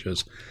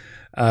sausages.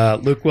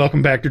 Luke,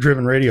 welcome back to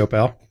Driven Radio,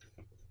 pal.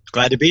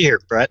 Glad to be here,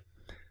 Brett.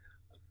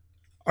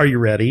 Are you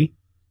ready?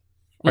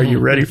 Are you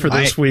ready for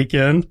this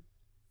weekend?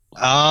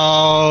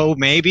 Oh,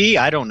 maybe.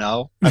 I don't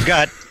know. I've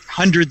got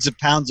hundreds of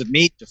pounds of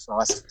meat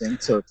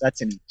defrosting, so if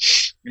that's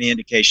any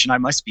indication, I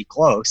must be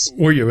close.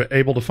 Were you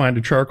able to find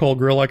a charcoal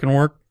grill I can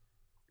work?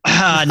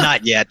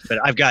 Not yet, but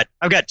I've got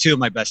two of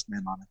my best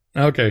men on it.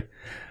 Okay.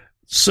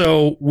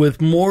 So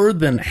with more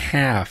than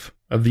half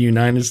of the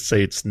United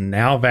States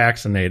now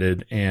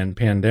vaccinated and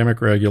pandemic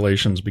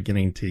regulations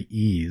beginning to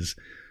ease,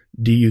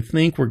 do you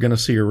think we're going to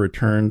see a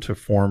return to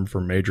form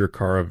for major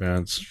car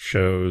events,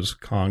 shows,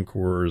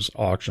 concours,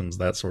 auctions,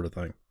 that sort of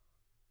thing?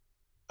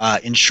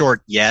 In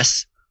short,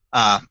 yes.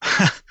 I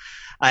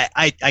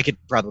could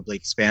probably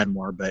expand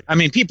more, but I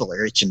mean, people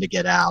are itching to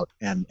get out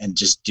and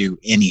just do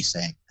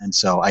anything. And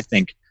so I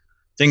think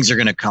things are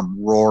going to come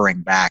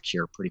roaring back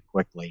here pretty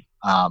quickly.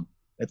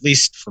 At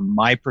least from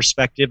my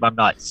perspective, I'm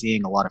not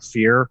seeing a lot of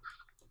fear,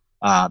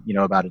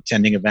 about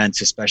attending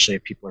events, especially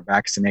if people are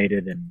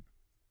vaccinated, and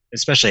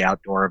especially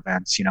outdoor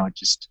events. It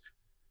just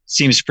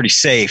seems pretty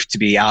safe to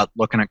be out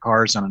looking at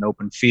cars on an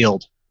open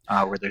field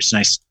where there's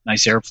nice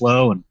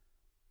airflow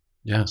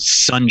and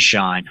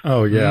sunshine.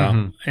 Oh, yeah.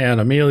 Mm-hmm.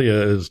 And Amelia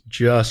is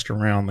just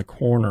around the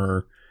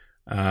corner.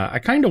 I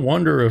kind of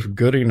wonder if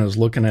Gooding is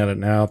looking at it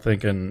now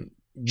thinking,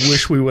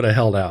 wish we would have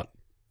held out.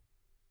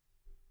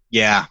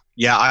 Yeah,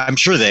 I'm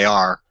sure they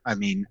are. I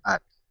mean,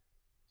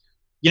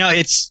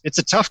 it's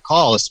a tough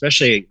call,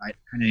 especially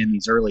kind of in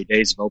these early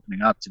days of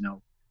opening up, to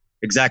know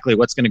exactly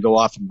what's going to go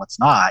off and what's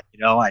not.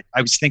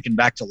 I was thinking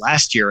back to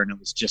last year, and it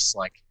was just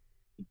like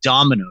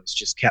dominoes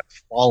just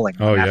kept falling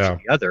one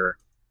after the other.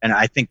 And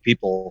I think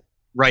people,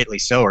 rightly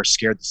so, are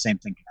scared the same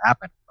thing can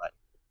happen, but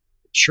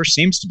it sure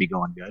seems to be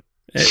going good.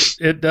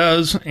 It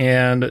does.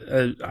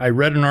 And I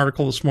read an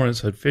article this morning that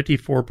said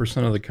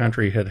 54% of the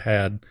country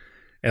had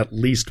at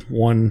least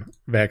one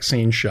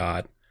vaccine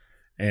shot.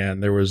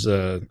 And there was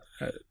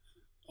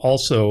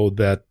also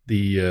that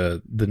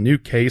the new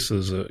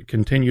cases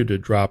continue to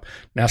drop.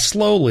 Now,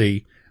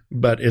 slowly,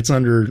 but it's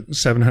under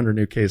 700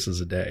 new cases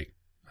a day,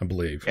 I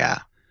believe. Yeah.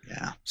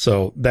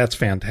 So that's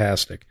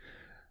fantastic.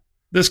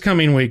 This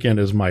coming weekend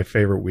is my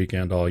favorite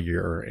weekend all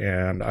year,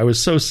 and I was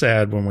so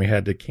sad when we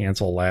had to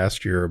cancel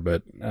last year,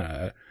 but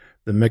the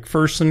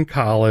McPherson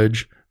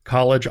College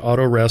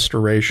Auto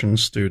Restoration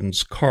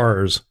Students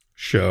Cars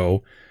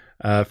Show.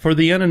 For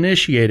the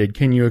uninitiated,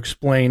 can you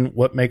explain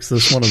what makes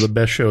this one of the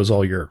best shows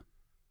all year?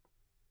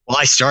 Well,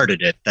 I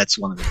started it. That's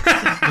one of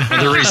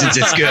the reasons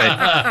it's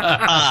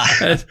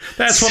good.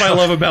 That's what I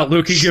love about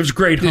Luke. He gives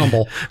great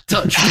humble.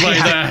 Touched by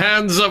the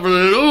hands of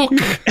Luke.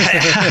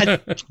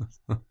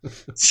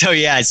 So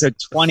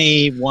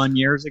 21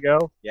 years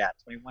ago. Yeah,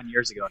 21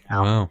 years ago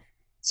now. Wow.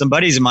 Some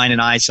buddies of mine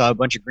and I saw a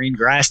bunch of green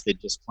grass they'd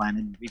just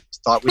planted, and we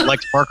thought we'd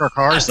like to park our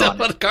cars on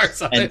it.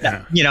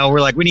 And, we're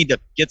like, we need to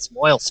get some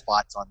oil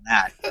spots on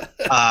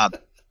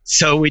that.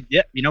 So we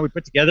did, we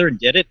put together and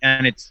did it,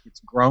 and it's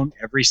grown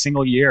every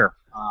single year.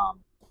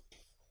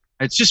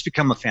 It's just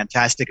become a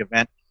fantastic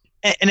event,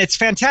 and it's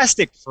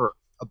fantastic for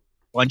a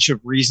bunch of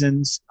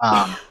reasons.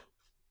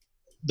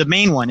 The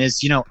main one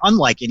is,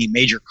 unlike any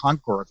major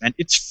Concours event,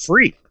 it's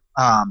free.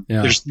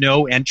 There's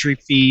no entry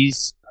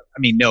fees.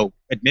 No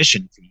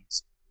admission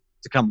fees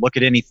to come look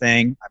at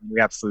anything. We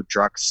have food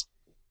trucks,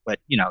 but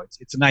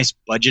it's a nice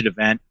budget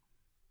event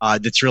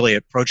that's really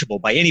approachable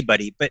by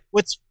anybody. But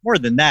what's more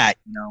than that,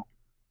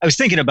 I was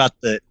thinking about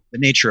the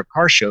nature of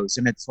car shows,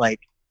 and it's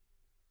like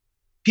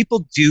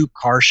people do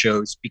car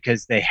shows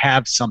because they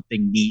have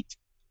something neat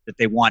that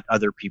they want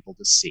other people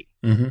to see,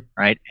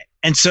 right?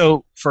 And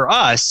so for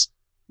us,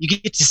 you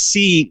get to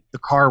see the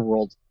car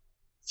world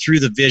through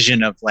the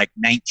vision of like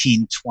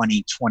 19,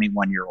 20,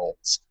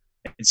 21-year-olds.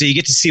 And so you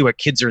get to see what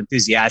kids are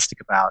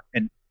enthusiastic about.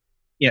 And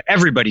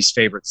everybody's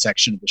favorite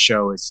section of the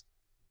show is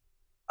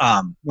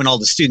when all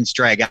the students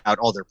drag out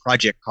all their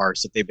project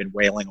cars that they've been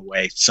whaling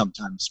away,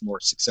 sometimes more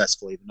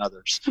successfully than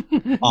others,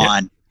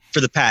 on for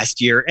the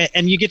past year.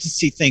 And you get to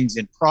see things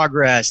in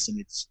progress, and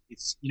it's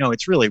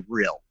really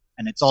real.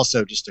 And it's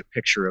also just a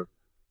picture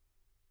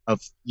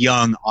of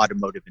young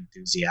automotive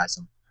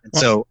enthusiasm. And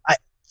so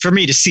for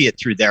me to see it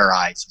through their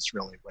eyes is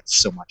really what's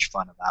so much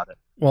fun about it.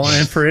 Well,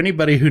 and for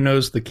anybody who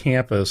knows the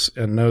campus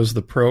and knows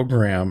the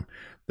program,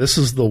 this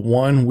is the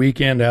one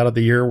weekend out of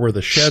the year where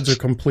the sheds are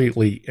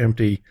completely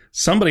empty.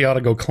 Somebody ought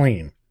to go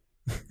clean.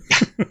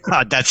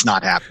 That's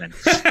not happening.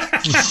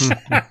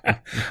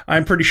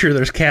 I'm pretty sure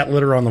there's cat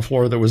litter on the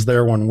floor that was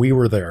there when we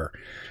were there.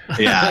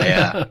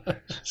 Yeah.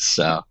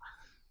 So,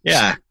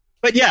 yeah.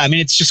 But yeah,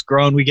 it's just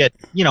grown. We get,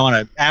 on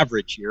an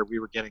average year, we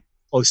were getting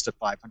close to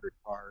 500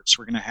 cars.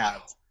 We're going to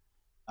have,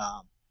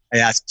 I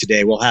asked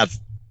today, we'll have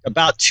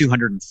about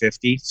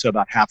 250, so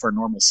about half our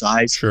normal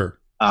size. Sure.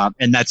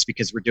 And that's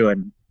because we're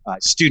doing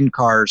student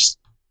cars,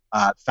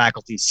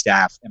 faculty,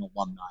 staff, and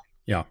alumni.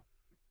 Yeah.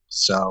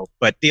 So,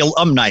 but the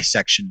alumni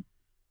section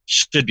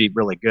should be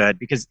really good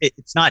because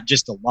it's not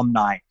just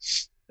alumni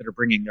that are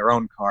bringing their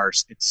own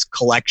cars. It's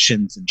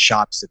collections and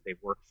shops that they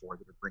work for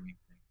that are bringing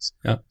things.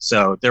 Yeah.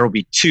 So there will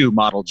be 2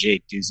 Model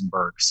J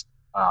Duesenbergs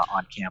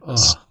on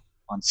campus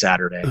on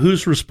Saturday.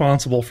 Who's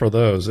responsible for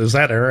those? Is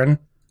that Aaron?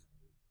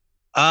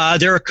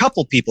 There are a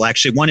couple people,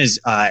 actually. One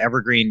is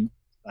Evergreen,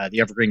 the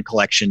Evergreen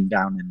Collection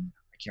down in,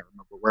 I can't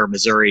remember where,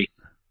 Missouri.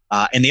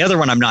 And the other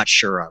one I'm not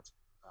sure of.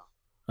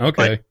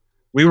 Okay. But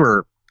we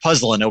were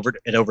puzzling over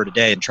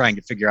today and trying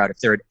to figure out if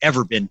there had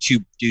ever been 2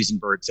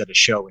 Duesenbergs at a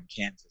show in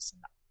Kansas.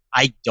 And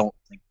I don't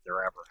think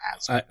there ever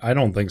has been. I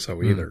don't think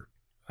so either.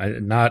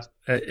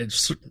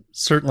 It's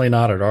certainly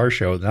not at our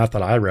show, not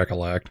that I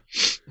recollect.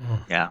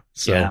 Yeah.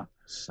 So.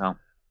 So.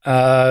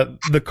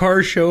 The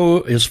car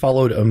show is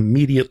followed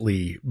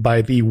immediately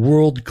by the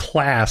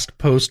world-class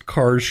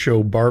post-cars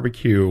show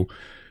barbecue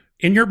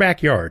in your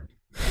backyard,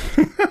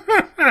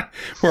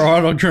 where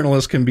auto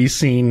journalists can be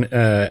seen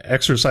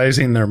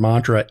exercising their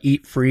mantra,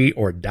 eat free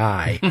or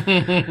die.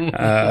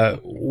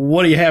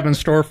 What do you have in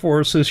store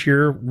for us this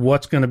year?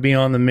 What's going to be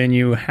on the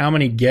menu? How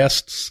many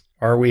guests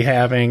are we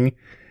having?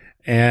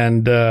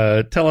 And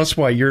tell us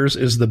why yours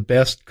is the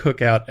best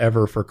cookout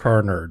ever for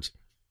car nerds.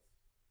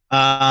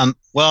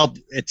 Well,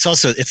 it's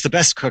the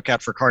best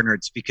cookout for car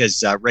nerds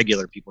because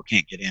regular people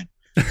can't get in.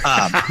 But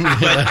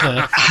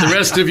the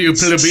rest of you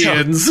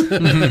plebeians,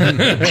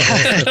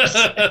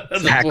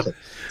 exactly.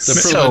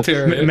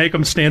 The make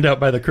them stand out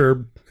by the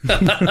curb.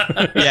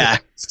 Yeah,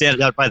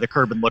 stand out by the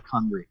curb and look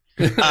hungry.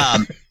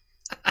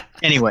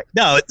 Anyway,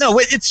 no,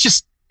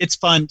 it's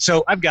fun.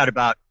 So I've got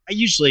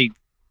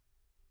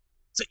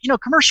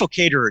commercial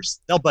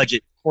caterers, they'll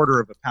budget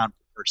 $0.25 pound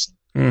per person,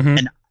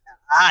 and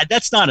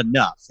that's not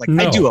enough.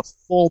 I do a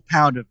full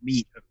pound of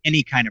meat of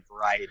any kind of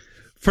variety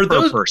per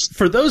person.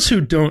 For those who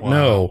don't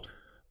know,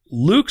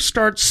 Luke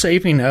starts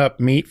saving up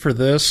meat for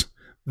this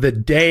the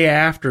day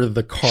after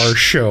the car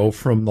show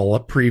from the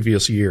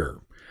previous year.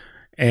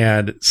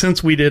 And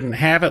since we didn't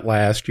have it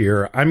last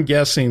year, I'm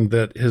guessing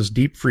that his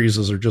deep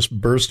freezes are just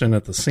bursting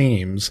at the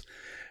seams.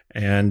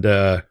 And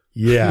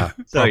yeah.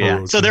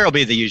 So there'll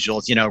be the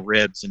usuals,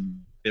 ribs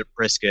and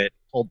brisket,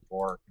 pulled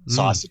pork, and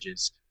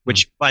sausages.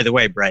 Which, by the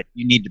way, Brett,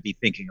 you need to be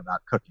thinking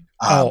about cooking.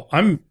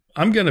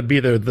 I'm going to be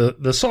there.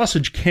 The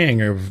sausage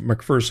king of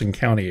McPherson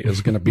County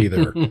is going to be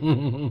there.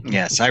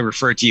 Yes, I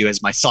refer to you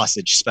as my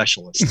sausage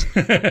specialist.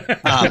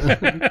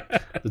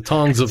 The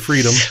tongs of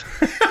freedom,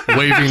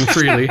 waving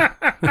freely.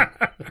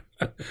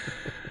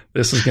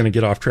 This is going to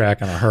get off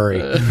track in a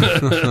hurry.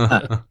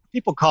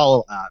 People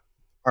call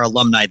our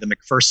alumni the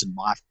McPherson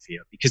Mafia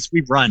because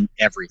we run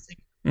everything.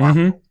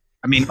 Mm-hmm.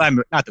 I mean,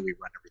 not that we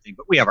run everything,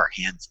 but we have our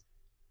hands in it.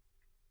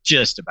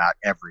 just about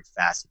every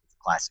facet of the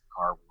classic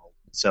car world.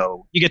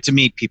 So you get to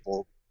meet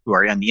people who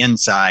are on the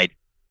inside,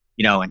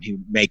 and who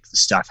make the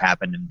stuff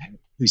happen and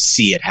who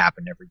see it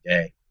happen every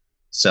day.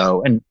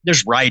 So, and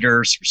there's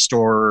writers,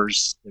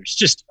 restorers, there's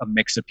just a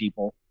mix of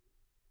people.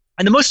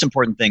 And the most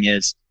important thing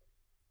is,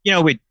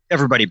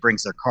 everybody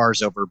brings their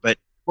cars over, but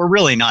we're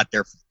really not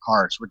there for the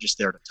cars. We're just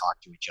there to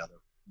talk to each other.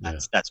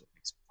 That's what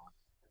makes it fun.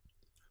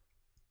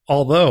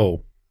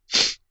 Although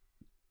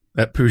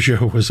that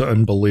Peugeot was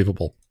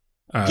unbelievable.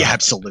 Yeah,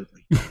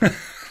 absolutely.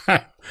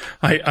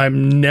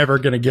 I'm never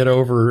going to get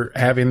over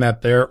having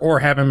that there or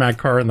having my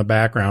car in the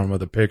background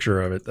with a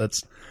picture of it.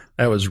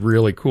 That was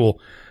really cool.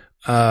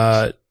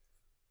 I'm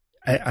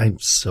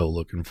so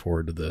looking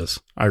forward to this.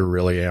 I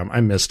really am.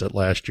 I missed it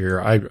last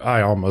year.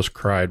 I almost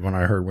cried when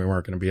I heard we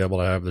weren't going to be able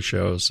to have the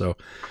show. So,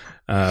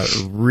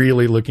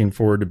 really looking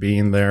forward to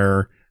being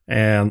there.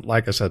 And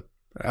like I said,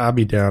 I'll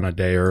be down a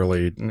day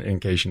early in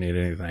case you need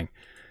anything.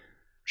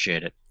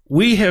 Appreciate it.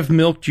 We have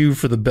milked you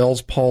for the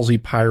Bell's Palsy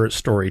pirate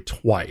story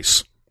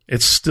twice.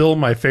 It's still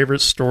my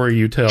favorite story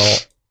you tell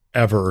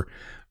ever,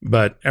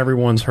 but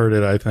everyone's heard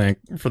it, I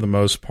think, for the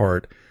most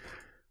part.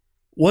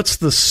 What's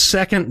the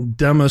second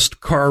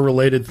dumbest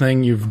car-related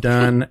thing you've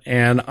done?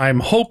 And I'm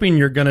hoping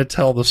you're going to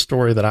tell the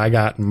story that I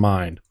got in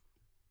mind.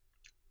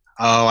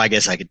 Oh, I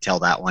guess I could tell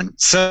that one.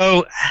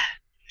 So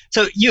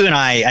you and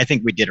I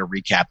think we did a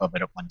recap of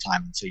it at one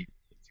time. And so if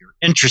you're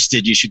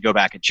interested, you should go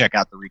back and check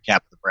out the recap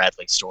of the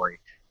Bradley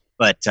story.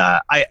 But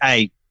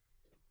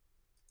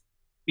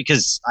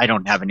because I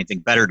don't have anything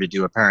better to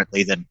do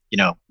apparently than,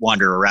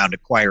 wander around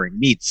acquiring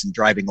meats and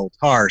driving old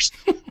cars,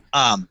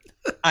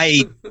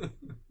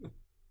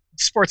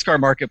 Sports Car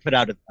Market put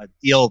out a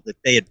deal that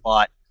they had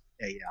bought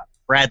a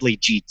Bradley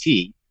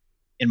GT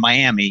in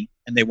Miami,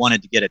 and they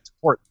wanted to get it to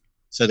Portland.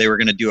 So they were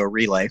going to do a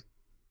relay.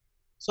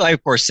 So I,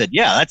 of course, said,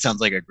 yeah, that sounds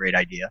like a great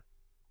idea.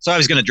 So I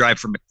was going to drive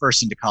from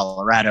McPherson to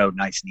Colorado,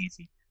 nice and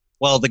easy.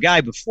 Well, the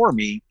guy before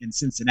me in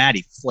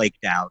Cincinnati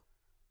flaked out.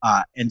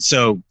 And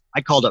so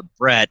I called up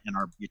Brett and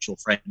our mutual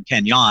friend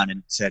Ken Yon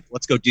and said,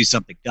 let's go do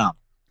something dumb.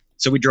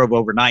 So we drove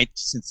overnight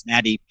to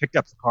Cincinnati, picked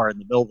up the car in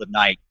the middle of the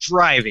night,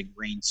 driving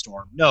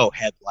rainstorm, no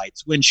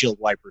headlights, windshield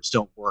wipers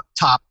don't work,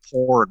 top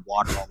pouring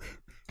water all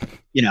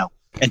over,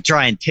 and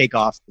try and take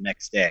off the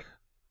next day.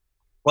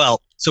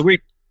 Well, so we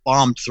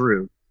bombed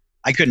through.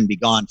 I couldn't be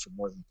gone for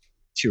more than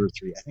 2 or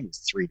 3. I think it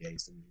was 3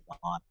 days that we were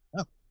gone.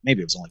 Oh,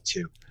 maybe it was only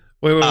 2.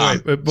 Wait.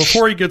 But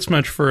before he gets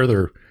much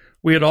further,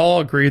 we had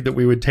all agreed that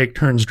we would take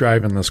turns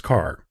driving this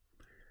car.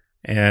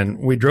 And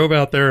we drove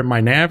out there in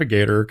my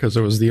Navigator because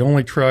it was the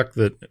only truck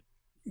that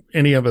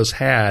any of us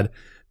had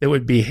that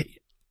would be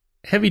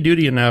heavy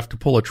duty enough to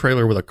pull a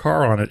trailer with a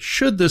car on it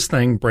should this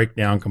thing break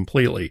down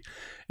completely.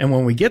 And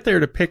when we get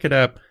there to pick it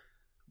up,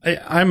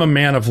 I'm a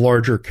man of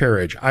larger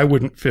carriage. I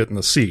wouldn't fit in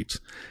the seats.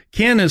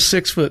 Ken is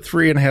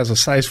 6'3" and has a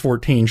size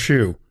 14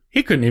 shoe.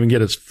 He couldn't even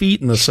get his feet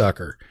in the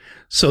sucker.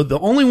 So the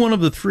only one of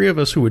the 3 of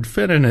us who would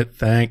fit in it,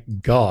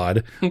 thank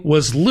God,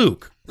 was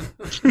Luke.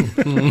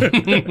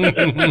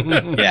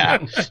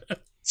 Yeah.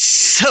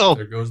 So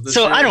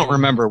I don't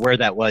remember where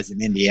that was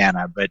in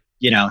Indiana, but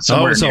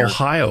somewhere it was near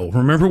Ohio.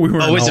 Remember we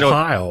were in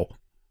Ohio.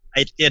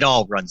 It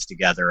all runs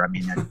together. I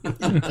mean,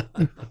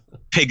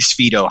 Pigs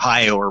Feet,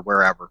 Ohio, or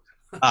wherever.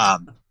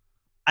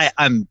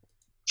 I'm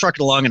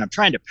trucking along and I'm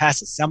trying to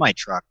pass a semi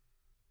truck,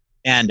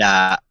 and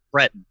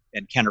Brett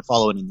and Ken are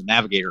following in the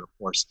Navigator, of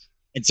course.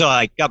 And so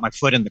I got my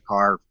foot in the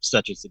car,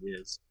 such as it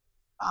is,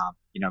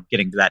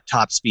 getting to that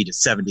top speed of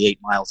 78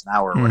 miles an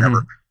hour or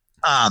whatever.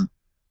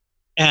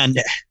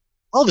 And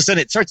all of a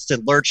sudden it starts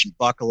to lurch and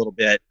buck a little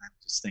bit. I'm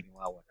just thinking,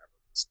 well, whatever.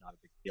 It's not a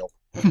big deal.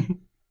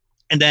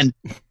 And then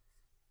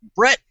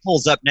Brett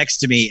pulls up next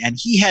to me, and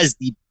he has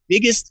the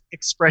biggest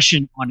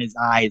expression on his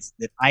eyes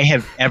that I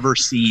have ever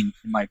seen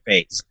in my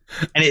face.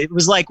 And it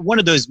was like one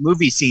of those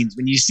movie scenes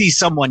when you see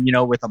someone,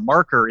 with a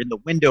marker in the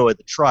window of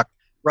the truck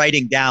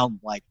writing down,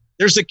 like,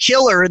 there's a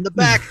killer in the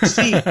back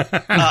seat.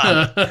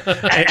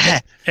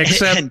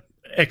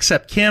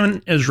 Except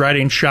Ken is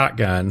riding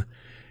shotgun,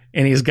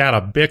 and he's got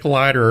a Bic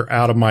lighter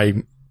out of my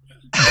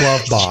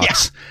glove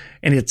box,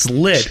 and it's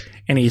lit,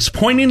 and he's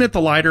pointing at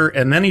the lighter,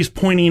 and then he's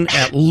pointing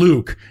at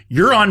Luke.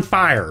 You're on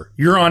fire.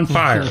 You're on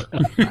fire.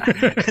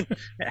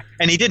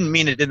 And he didn't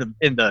mean it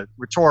in the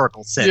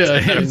rhetorical sense,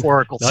 the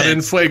metaphorical sense. Not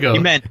in fuego. He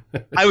meant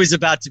I was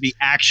about to be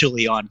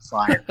actually on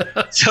fire.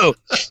 So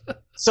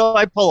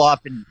I pull off,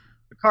 and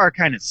the car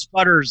kind of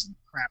sputters and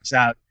craps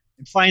out,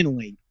 and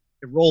finally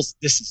it rolls.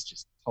 This is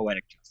just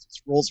poetic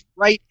justice. Rolls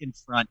right in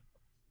front of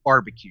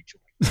barbecue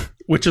joint,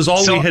 which is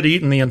all we had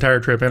eaten the entire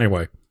trip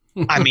anyway.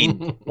 I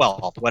mean,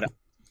 well, what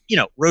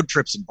road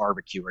trips and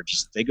barbecue are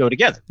they go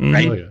together,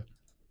 right? Oh, yeah.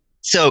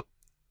 So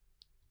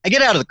I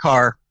get out of the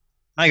car,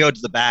 and I go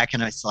to the back,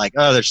 and it's like,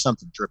 oh, there's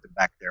something dripping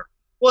back there.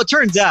 Well, it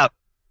turns out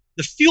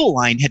the fuel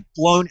line had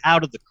blown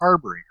out of the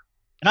carburetor,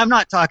 and I'm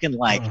not talking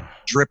like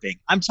dripping.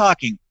 I'm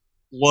talking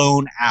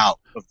blown out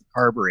of the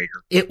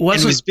carburetor. It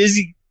was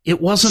busy. It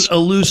wasn't a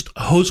loose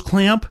hose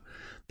clamp.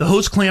 The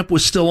hose clamp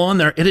was still on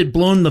there. It had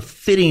blown the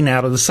fitting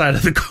out of the side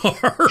of the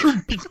car.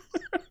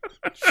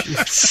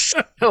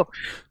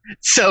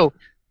 So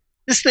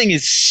this thing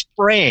is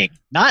spraying,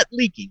 not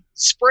leaking,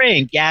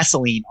 spraying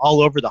gasoline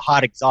all over the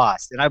hot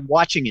exhaust. And I'm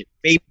watching it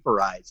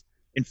vaporize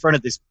in front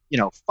of this,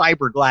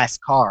 fiberglass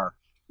car,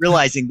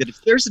 realizing that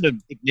if there's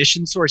an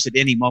ignition source at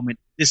any moment,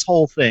 this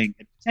whole thing,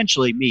 and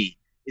potentially me,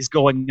 is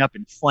going up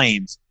in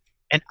flames.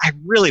 And I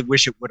really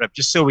wish it would have,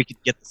 just so we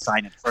could get the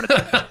sign in front of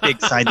the big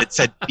sign that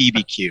said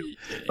BBQ.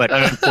 But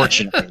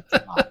unfortunately,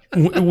 it's not.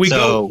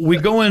 We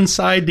go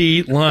inside to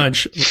eat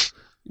lunch.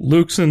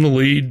 Luke's in the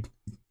lead.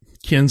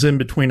 Ken's in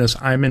between us.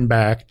 I'm in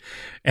back.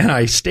 And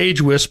I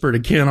stage whisper to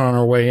Ken on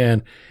our way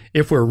in,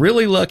 if we're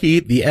really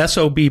lucky, the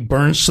SOB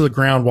burns to the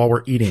ground while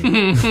we're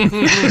eating.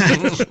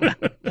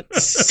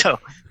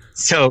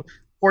 So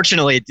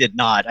fortunately, it did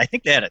not. I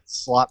think they had a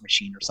slot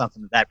machine or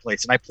something at that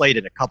place, and I played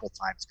it a couple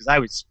times because I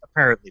was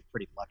apparently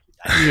pretty lucky.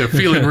 Yeah,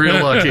 feeling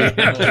real lucky.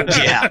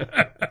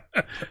 Yeah.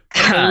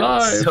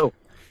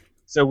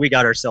 So we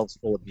got ourselves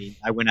full of meat.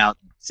 I went out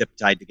and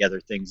zip-tied together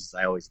things as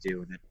I always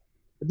do, and it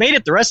made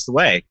it the rest of the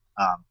way.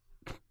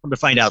 Come to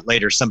find out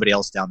later, somebody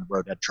else down the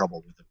road had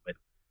trouble with it, but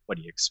what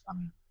do you expect? I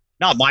mean,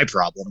 not my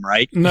problem,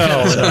 right?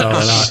 No,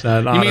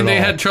 not you mean they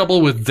all. had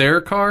trouble with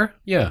their car?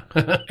 Yeah.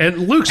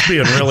 And Luke's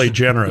being really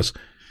generous.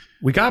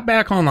 We got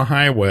back on the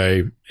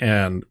highway,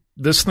 and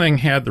this thing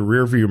had the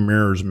rear view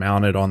mirrors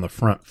mounted on the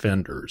front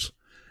fenders.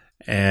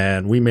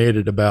 And we made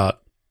it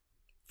about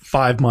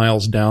 5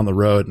 miles down the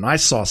road, and I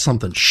saw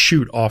something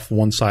shoot off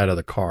one side of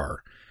the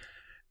car.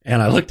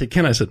 And I looked at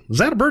Ken, I said, "Was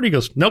that a bird?" He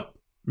goes, "Nope,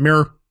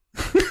 mirror."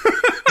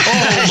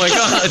 Oh my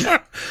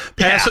God.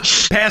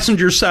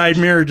 Passenger side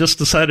mirror just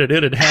decided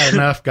it had had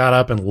enough, got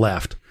up and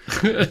left.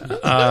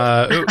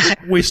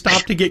 We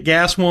stopped to get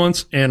gas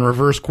once, and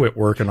reverse quit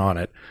working on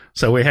it.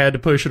 So we had to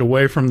push it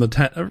away from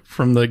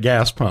the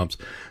gas pumps.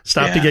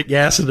 Stopped to get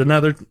gas at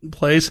another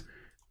place,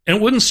 and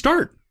it wouldn't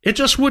start. It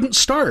just wouldn't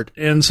start.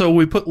 And so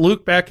we put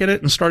Luke back in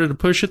it and started to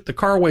push it. The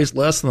car weighs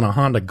less than a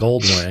Honda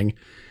Goldwing,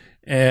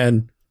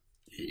 and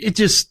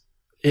it's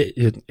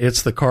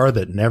the car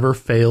that never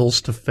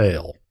fails to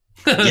fail.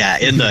 Yeah,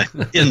 in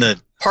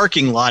the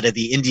parking lot of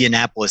the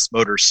Indianapolis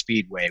Motor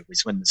Speedway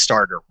was when the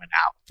starter went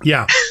out.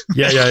 Yeah.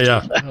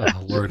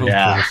 Oh, Lord,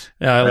 yeah,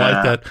 I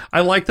like that.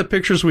 I like the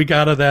pictures we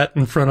got of that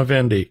in front of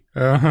Indy.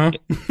 Yeah,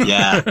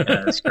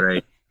 that's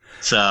great.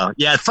 So,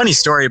 yeah, funny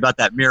story about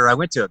that mirror. I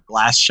went to a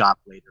glass shop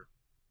later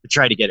to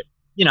try to get it.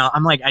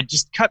 I'm like, I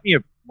just cut me a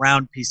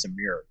round piece of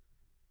mirror.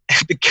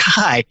 And the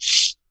guy,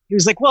 he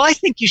was like, "Well, I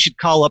think you should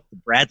call up the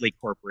Bradley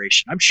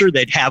Corporation. I'm sure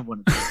they'd have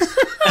one of those."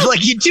 I'm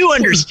like, you do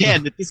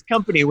understand that this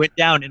company went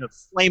down in a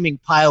flaming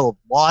pile of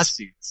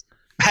lawsuits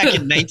back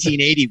in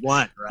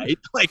 1981, right?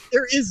 Like,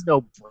 there is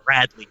no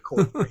Bradley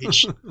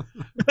Corporation. Oh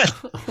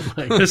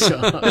my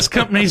God. This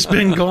company's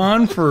been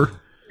gone for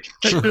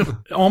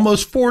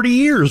almost 40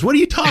 years. What are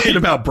you talking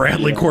about,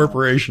 Bradley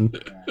Corporation?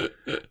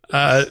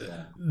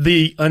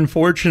 The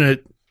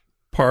unfortunate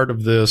part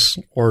of this,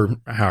 or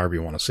however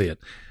you want to see it,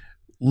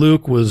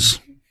 Luke was,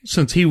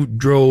 since he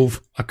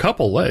drove a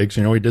couple legs,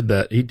 he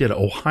did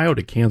Ohio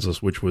to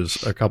Kansas, which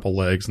was a couple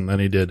legs, and then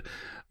he did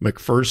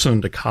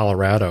McPherson to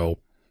Colorado,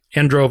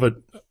 and drove it.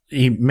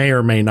 He may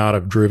or may not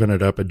have driven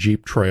it up a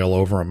Jeep trail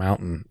over a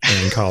mountain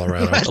in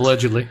Colorado.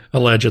 Allegedly.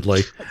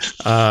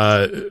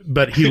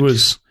 But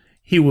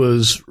he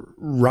was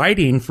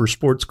writing for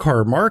Sports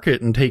Car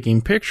Market and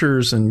taking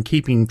pictures and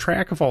keeping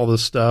track of all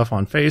this stuff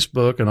on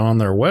Facebook and on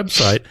their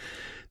website.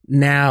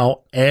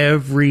 Now,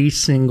 every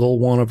single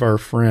one of our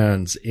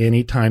friends,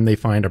 anytime they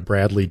find a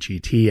Bradley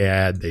GT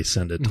ad, they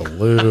send it to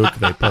Luke.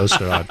 They post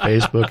it on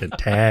Facebook and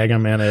tag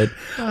him in it.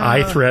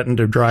 I threatened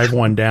to drive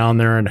one down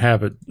there and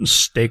have it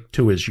staked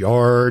to his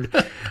yard.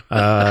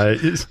 I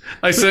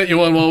sent you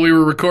one while we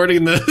were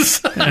recording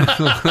this.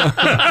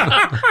 I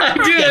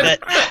did.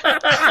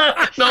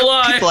 No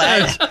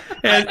lie.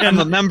 I'm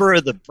a member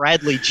of the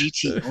Bradley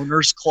GT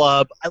Owners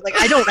Club.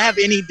 I don't have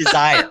any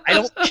desire. I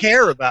don't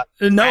care about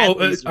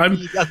Bradleys or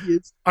VWs.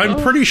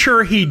 I'm pretty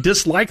sure he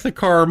disliked the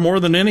car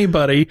more than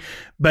anybody,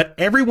 but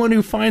everyone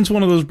who finds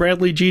one of those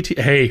Bradley GT,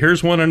 hey,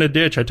 here's one in a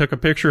ditch I took a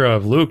picture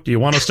of. Luke, do you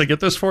want us to get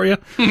this for you?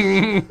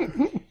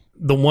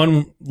 The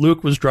one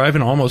Luke was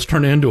driving almost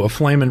turned into a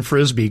flaming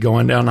Frisbee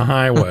going down the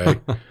highway.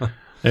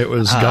 It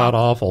was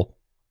god-awful.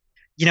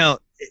 The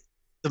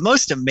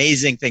most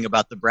amazing thing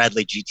about the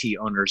Bradley GT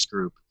Owners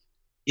Group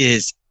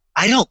is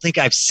I don't think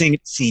I've seen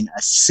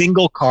a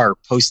single car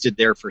posted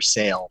there for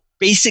sale.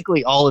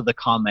 Basically, all of the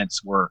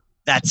comments were,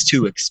 "That's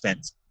too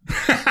expensive."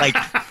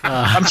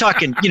 I'm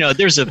talking,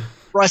 there's a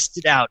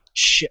rusted out,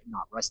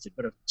 not rusted,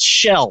 but a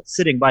shell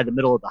sitting by the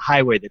middle of the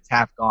highway that's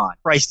half gone,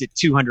 priced at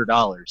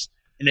 $200.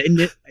 And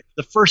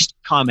the first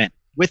comment,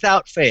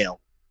 without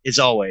fail, is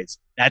always,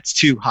 "That's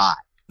too high."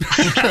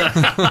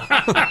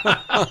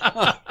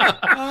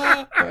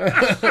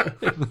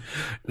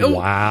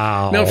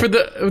 Wow. Now, for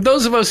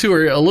those of us who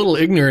are a little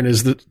ignorant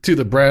to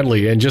the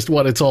Bradley and just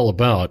what it's all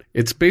about,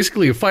 it's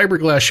basically a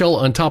fiberglass shell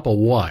on top of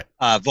what?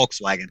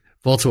 Volkswagen.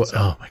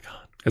 Oh my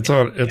God!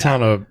 It's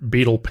on a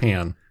Beetle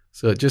pan.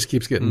 So it just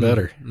keeps getting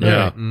better.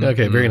 Yeah.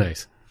 Okay, very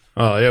nice.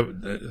 Oh, yeah.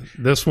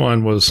 This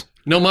one was...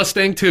 No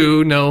Mustang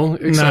 2, no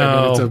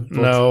excitement.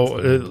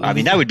 No. I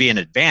mean, that would be an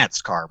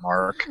advanced car,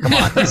 Mark. Come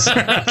on.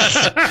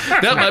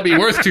 That might be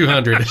worth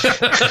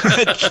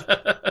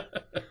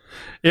 $200.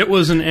 It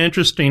was an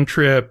interesting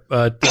trip,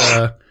 but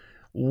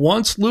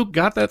once Luke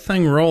got that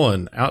thing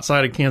rolling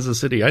outside of Kansas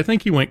City, I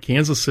think he went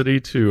Kansas City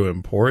to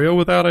Emporia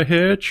without a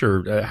hitch,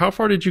 or how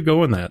far did you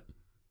go in that?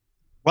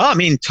 Well, I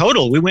mean,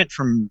 total, we went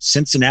from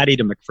Cincinnati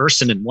to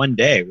McPherson in one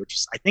day, which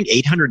is, I think,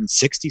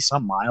 860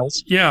 some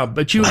miles. Yeah,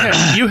 but you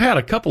had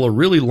a couple of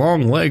really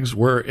long legs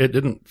where it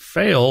didn't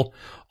fail.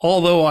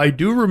 Although I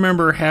do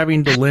remember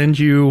having to lend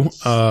you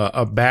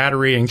a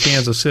battery in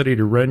Kansas City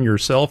to run your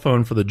cell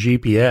phone for the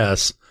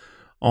GPS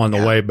on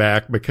the way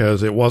back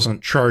because it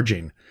wasn't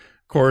charging.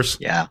 Of course,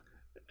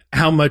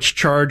 how much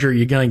charge are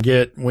you going to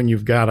get when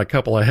you've got a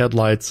couple of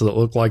headlights that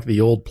look like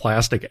the old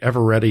plastic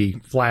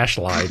Eveready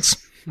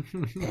flashlights?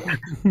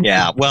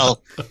 Yeah,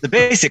 well, the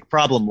basic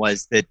problem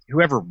was that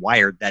whoever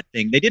wired that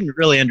thing, they didn't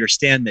really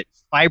understand that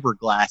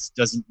fiberglass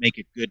doesn't make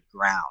a good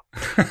ground.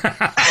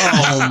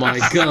 Oh,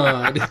 my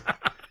God.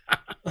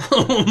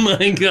 Oh,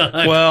 my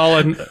God. Well,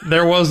 and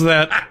there was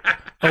that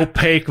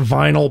opaque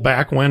vinyl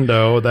back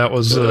window. That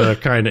was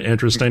kind of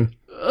interesting.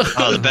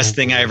 Oh, the best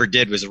thing I ever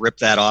did was rip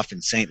that off in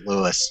St.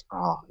 Louis.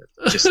 Oh,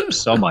 just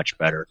so much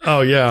better.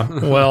 Oh, yeah.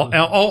 Well,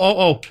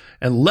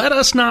 and let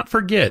us not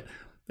forget,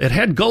 it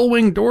had gull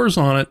wing doors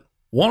on it.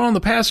 One on the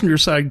passenger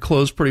side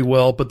closed pretty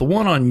well, but the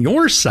one on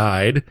your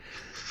side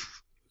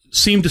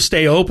seemed to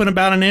stay open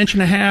about 1.5 inches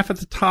at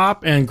the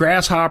top, and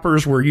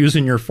grasshoppers were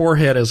using your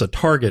forehead as a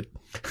target.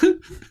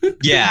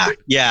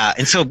 Yeah.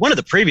 And so one of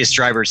the previous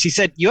drivers, he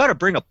said, you ought to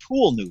bring a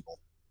pool noodle.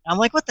 I'm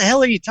like, what the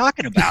hell are you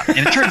talking about?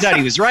 And it turns out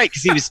he was right,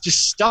 because he was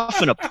just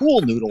stuffing a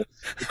pool noodle,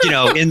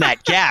 in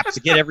that gap to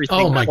get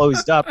everything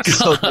closed up.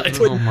 So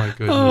Oh, my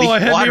goodness. Oh, I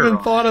hadn't even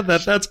thought of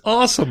that. That's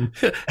awesome.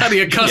 How do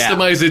you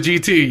customize a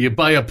GT? You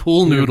buy a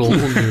pool noodle.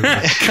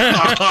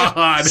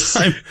 God.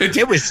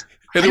 It was,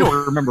 I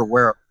don't remember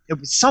where, it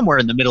was somewhere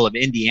in the middle of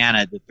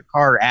Indiana that the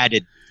car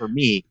added, for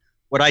me,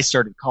 what I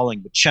started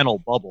calling the channel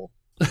bubble.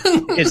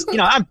 Because,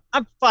 I'm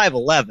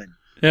 5'11".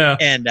 Yeah.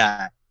 And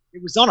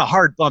it was on a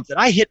hard bump that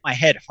I hit my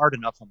head hard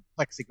enough on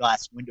the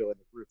plexiglass window in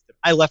the roof that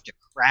I left a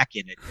crack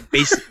in it and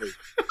basically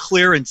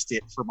clearanced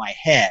it for my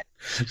head.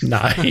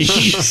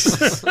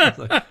 Nice.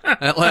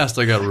 At last,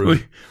 I got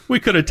room. We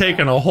could have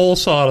taken a hole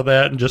saw to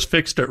that and just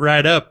fixed it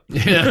right up.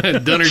 Yeah,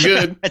 done her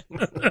good.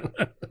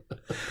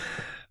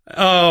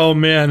 Oh,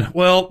 man.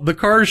 Well, the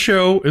car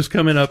show is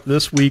coming up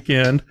this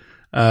weekend.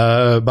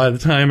 By the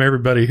time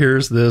everybody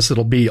hears this,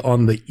 it'll be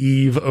on the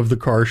eve of the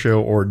car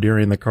show or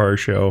during the car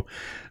show.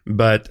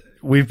 But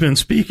we've been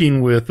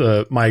speaking with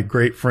my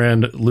great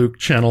friend Luke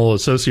Chennel,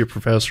 associate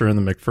professor in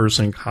the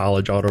McPherson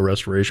College Auto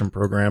Restoration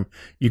Program.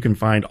 You can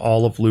find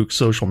all of Luke's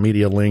social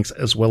media links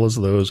as well as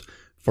those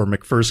for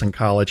McPherson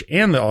College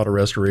and the Auto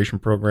Restoration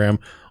Program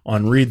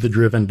on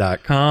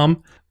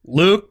readthedriven.com.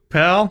 Luke,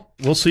 pal,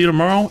 we'll see you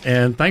tomorrow,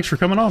 and thanks for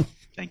coming on.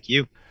 Thank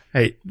you.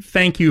 Hey,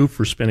 thank you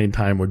for spending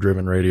time with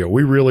Driven Radio.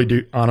 We really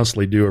do,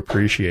 honestly do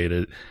appreciate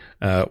it.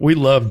 We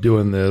love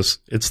doing this.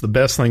 It's the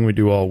best thing we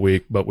do all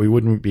week, but we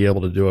wouldn't be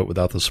able to do it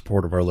without the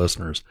support of our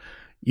listeners.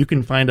 You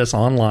can find us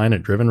online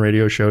at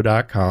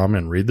drivenradioshow.com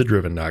and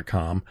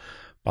readthedriven.com.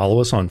 Follow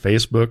us on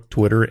Facebook,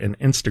 Twitter, and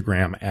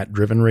Instagram at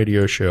Driven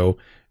Radio Show.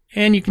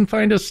 And you can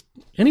find us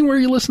anywhere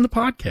you listen to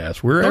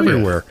podcasts. We're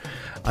everywhere. Yeah.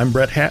 I'm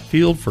Brett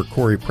Hatfield for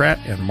Corey Pratt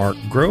and Mark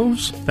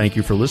Groves. Thank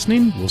you for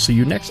listening. We'll see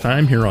you next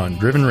time here on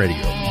Driven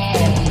Radio.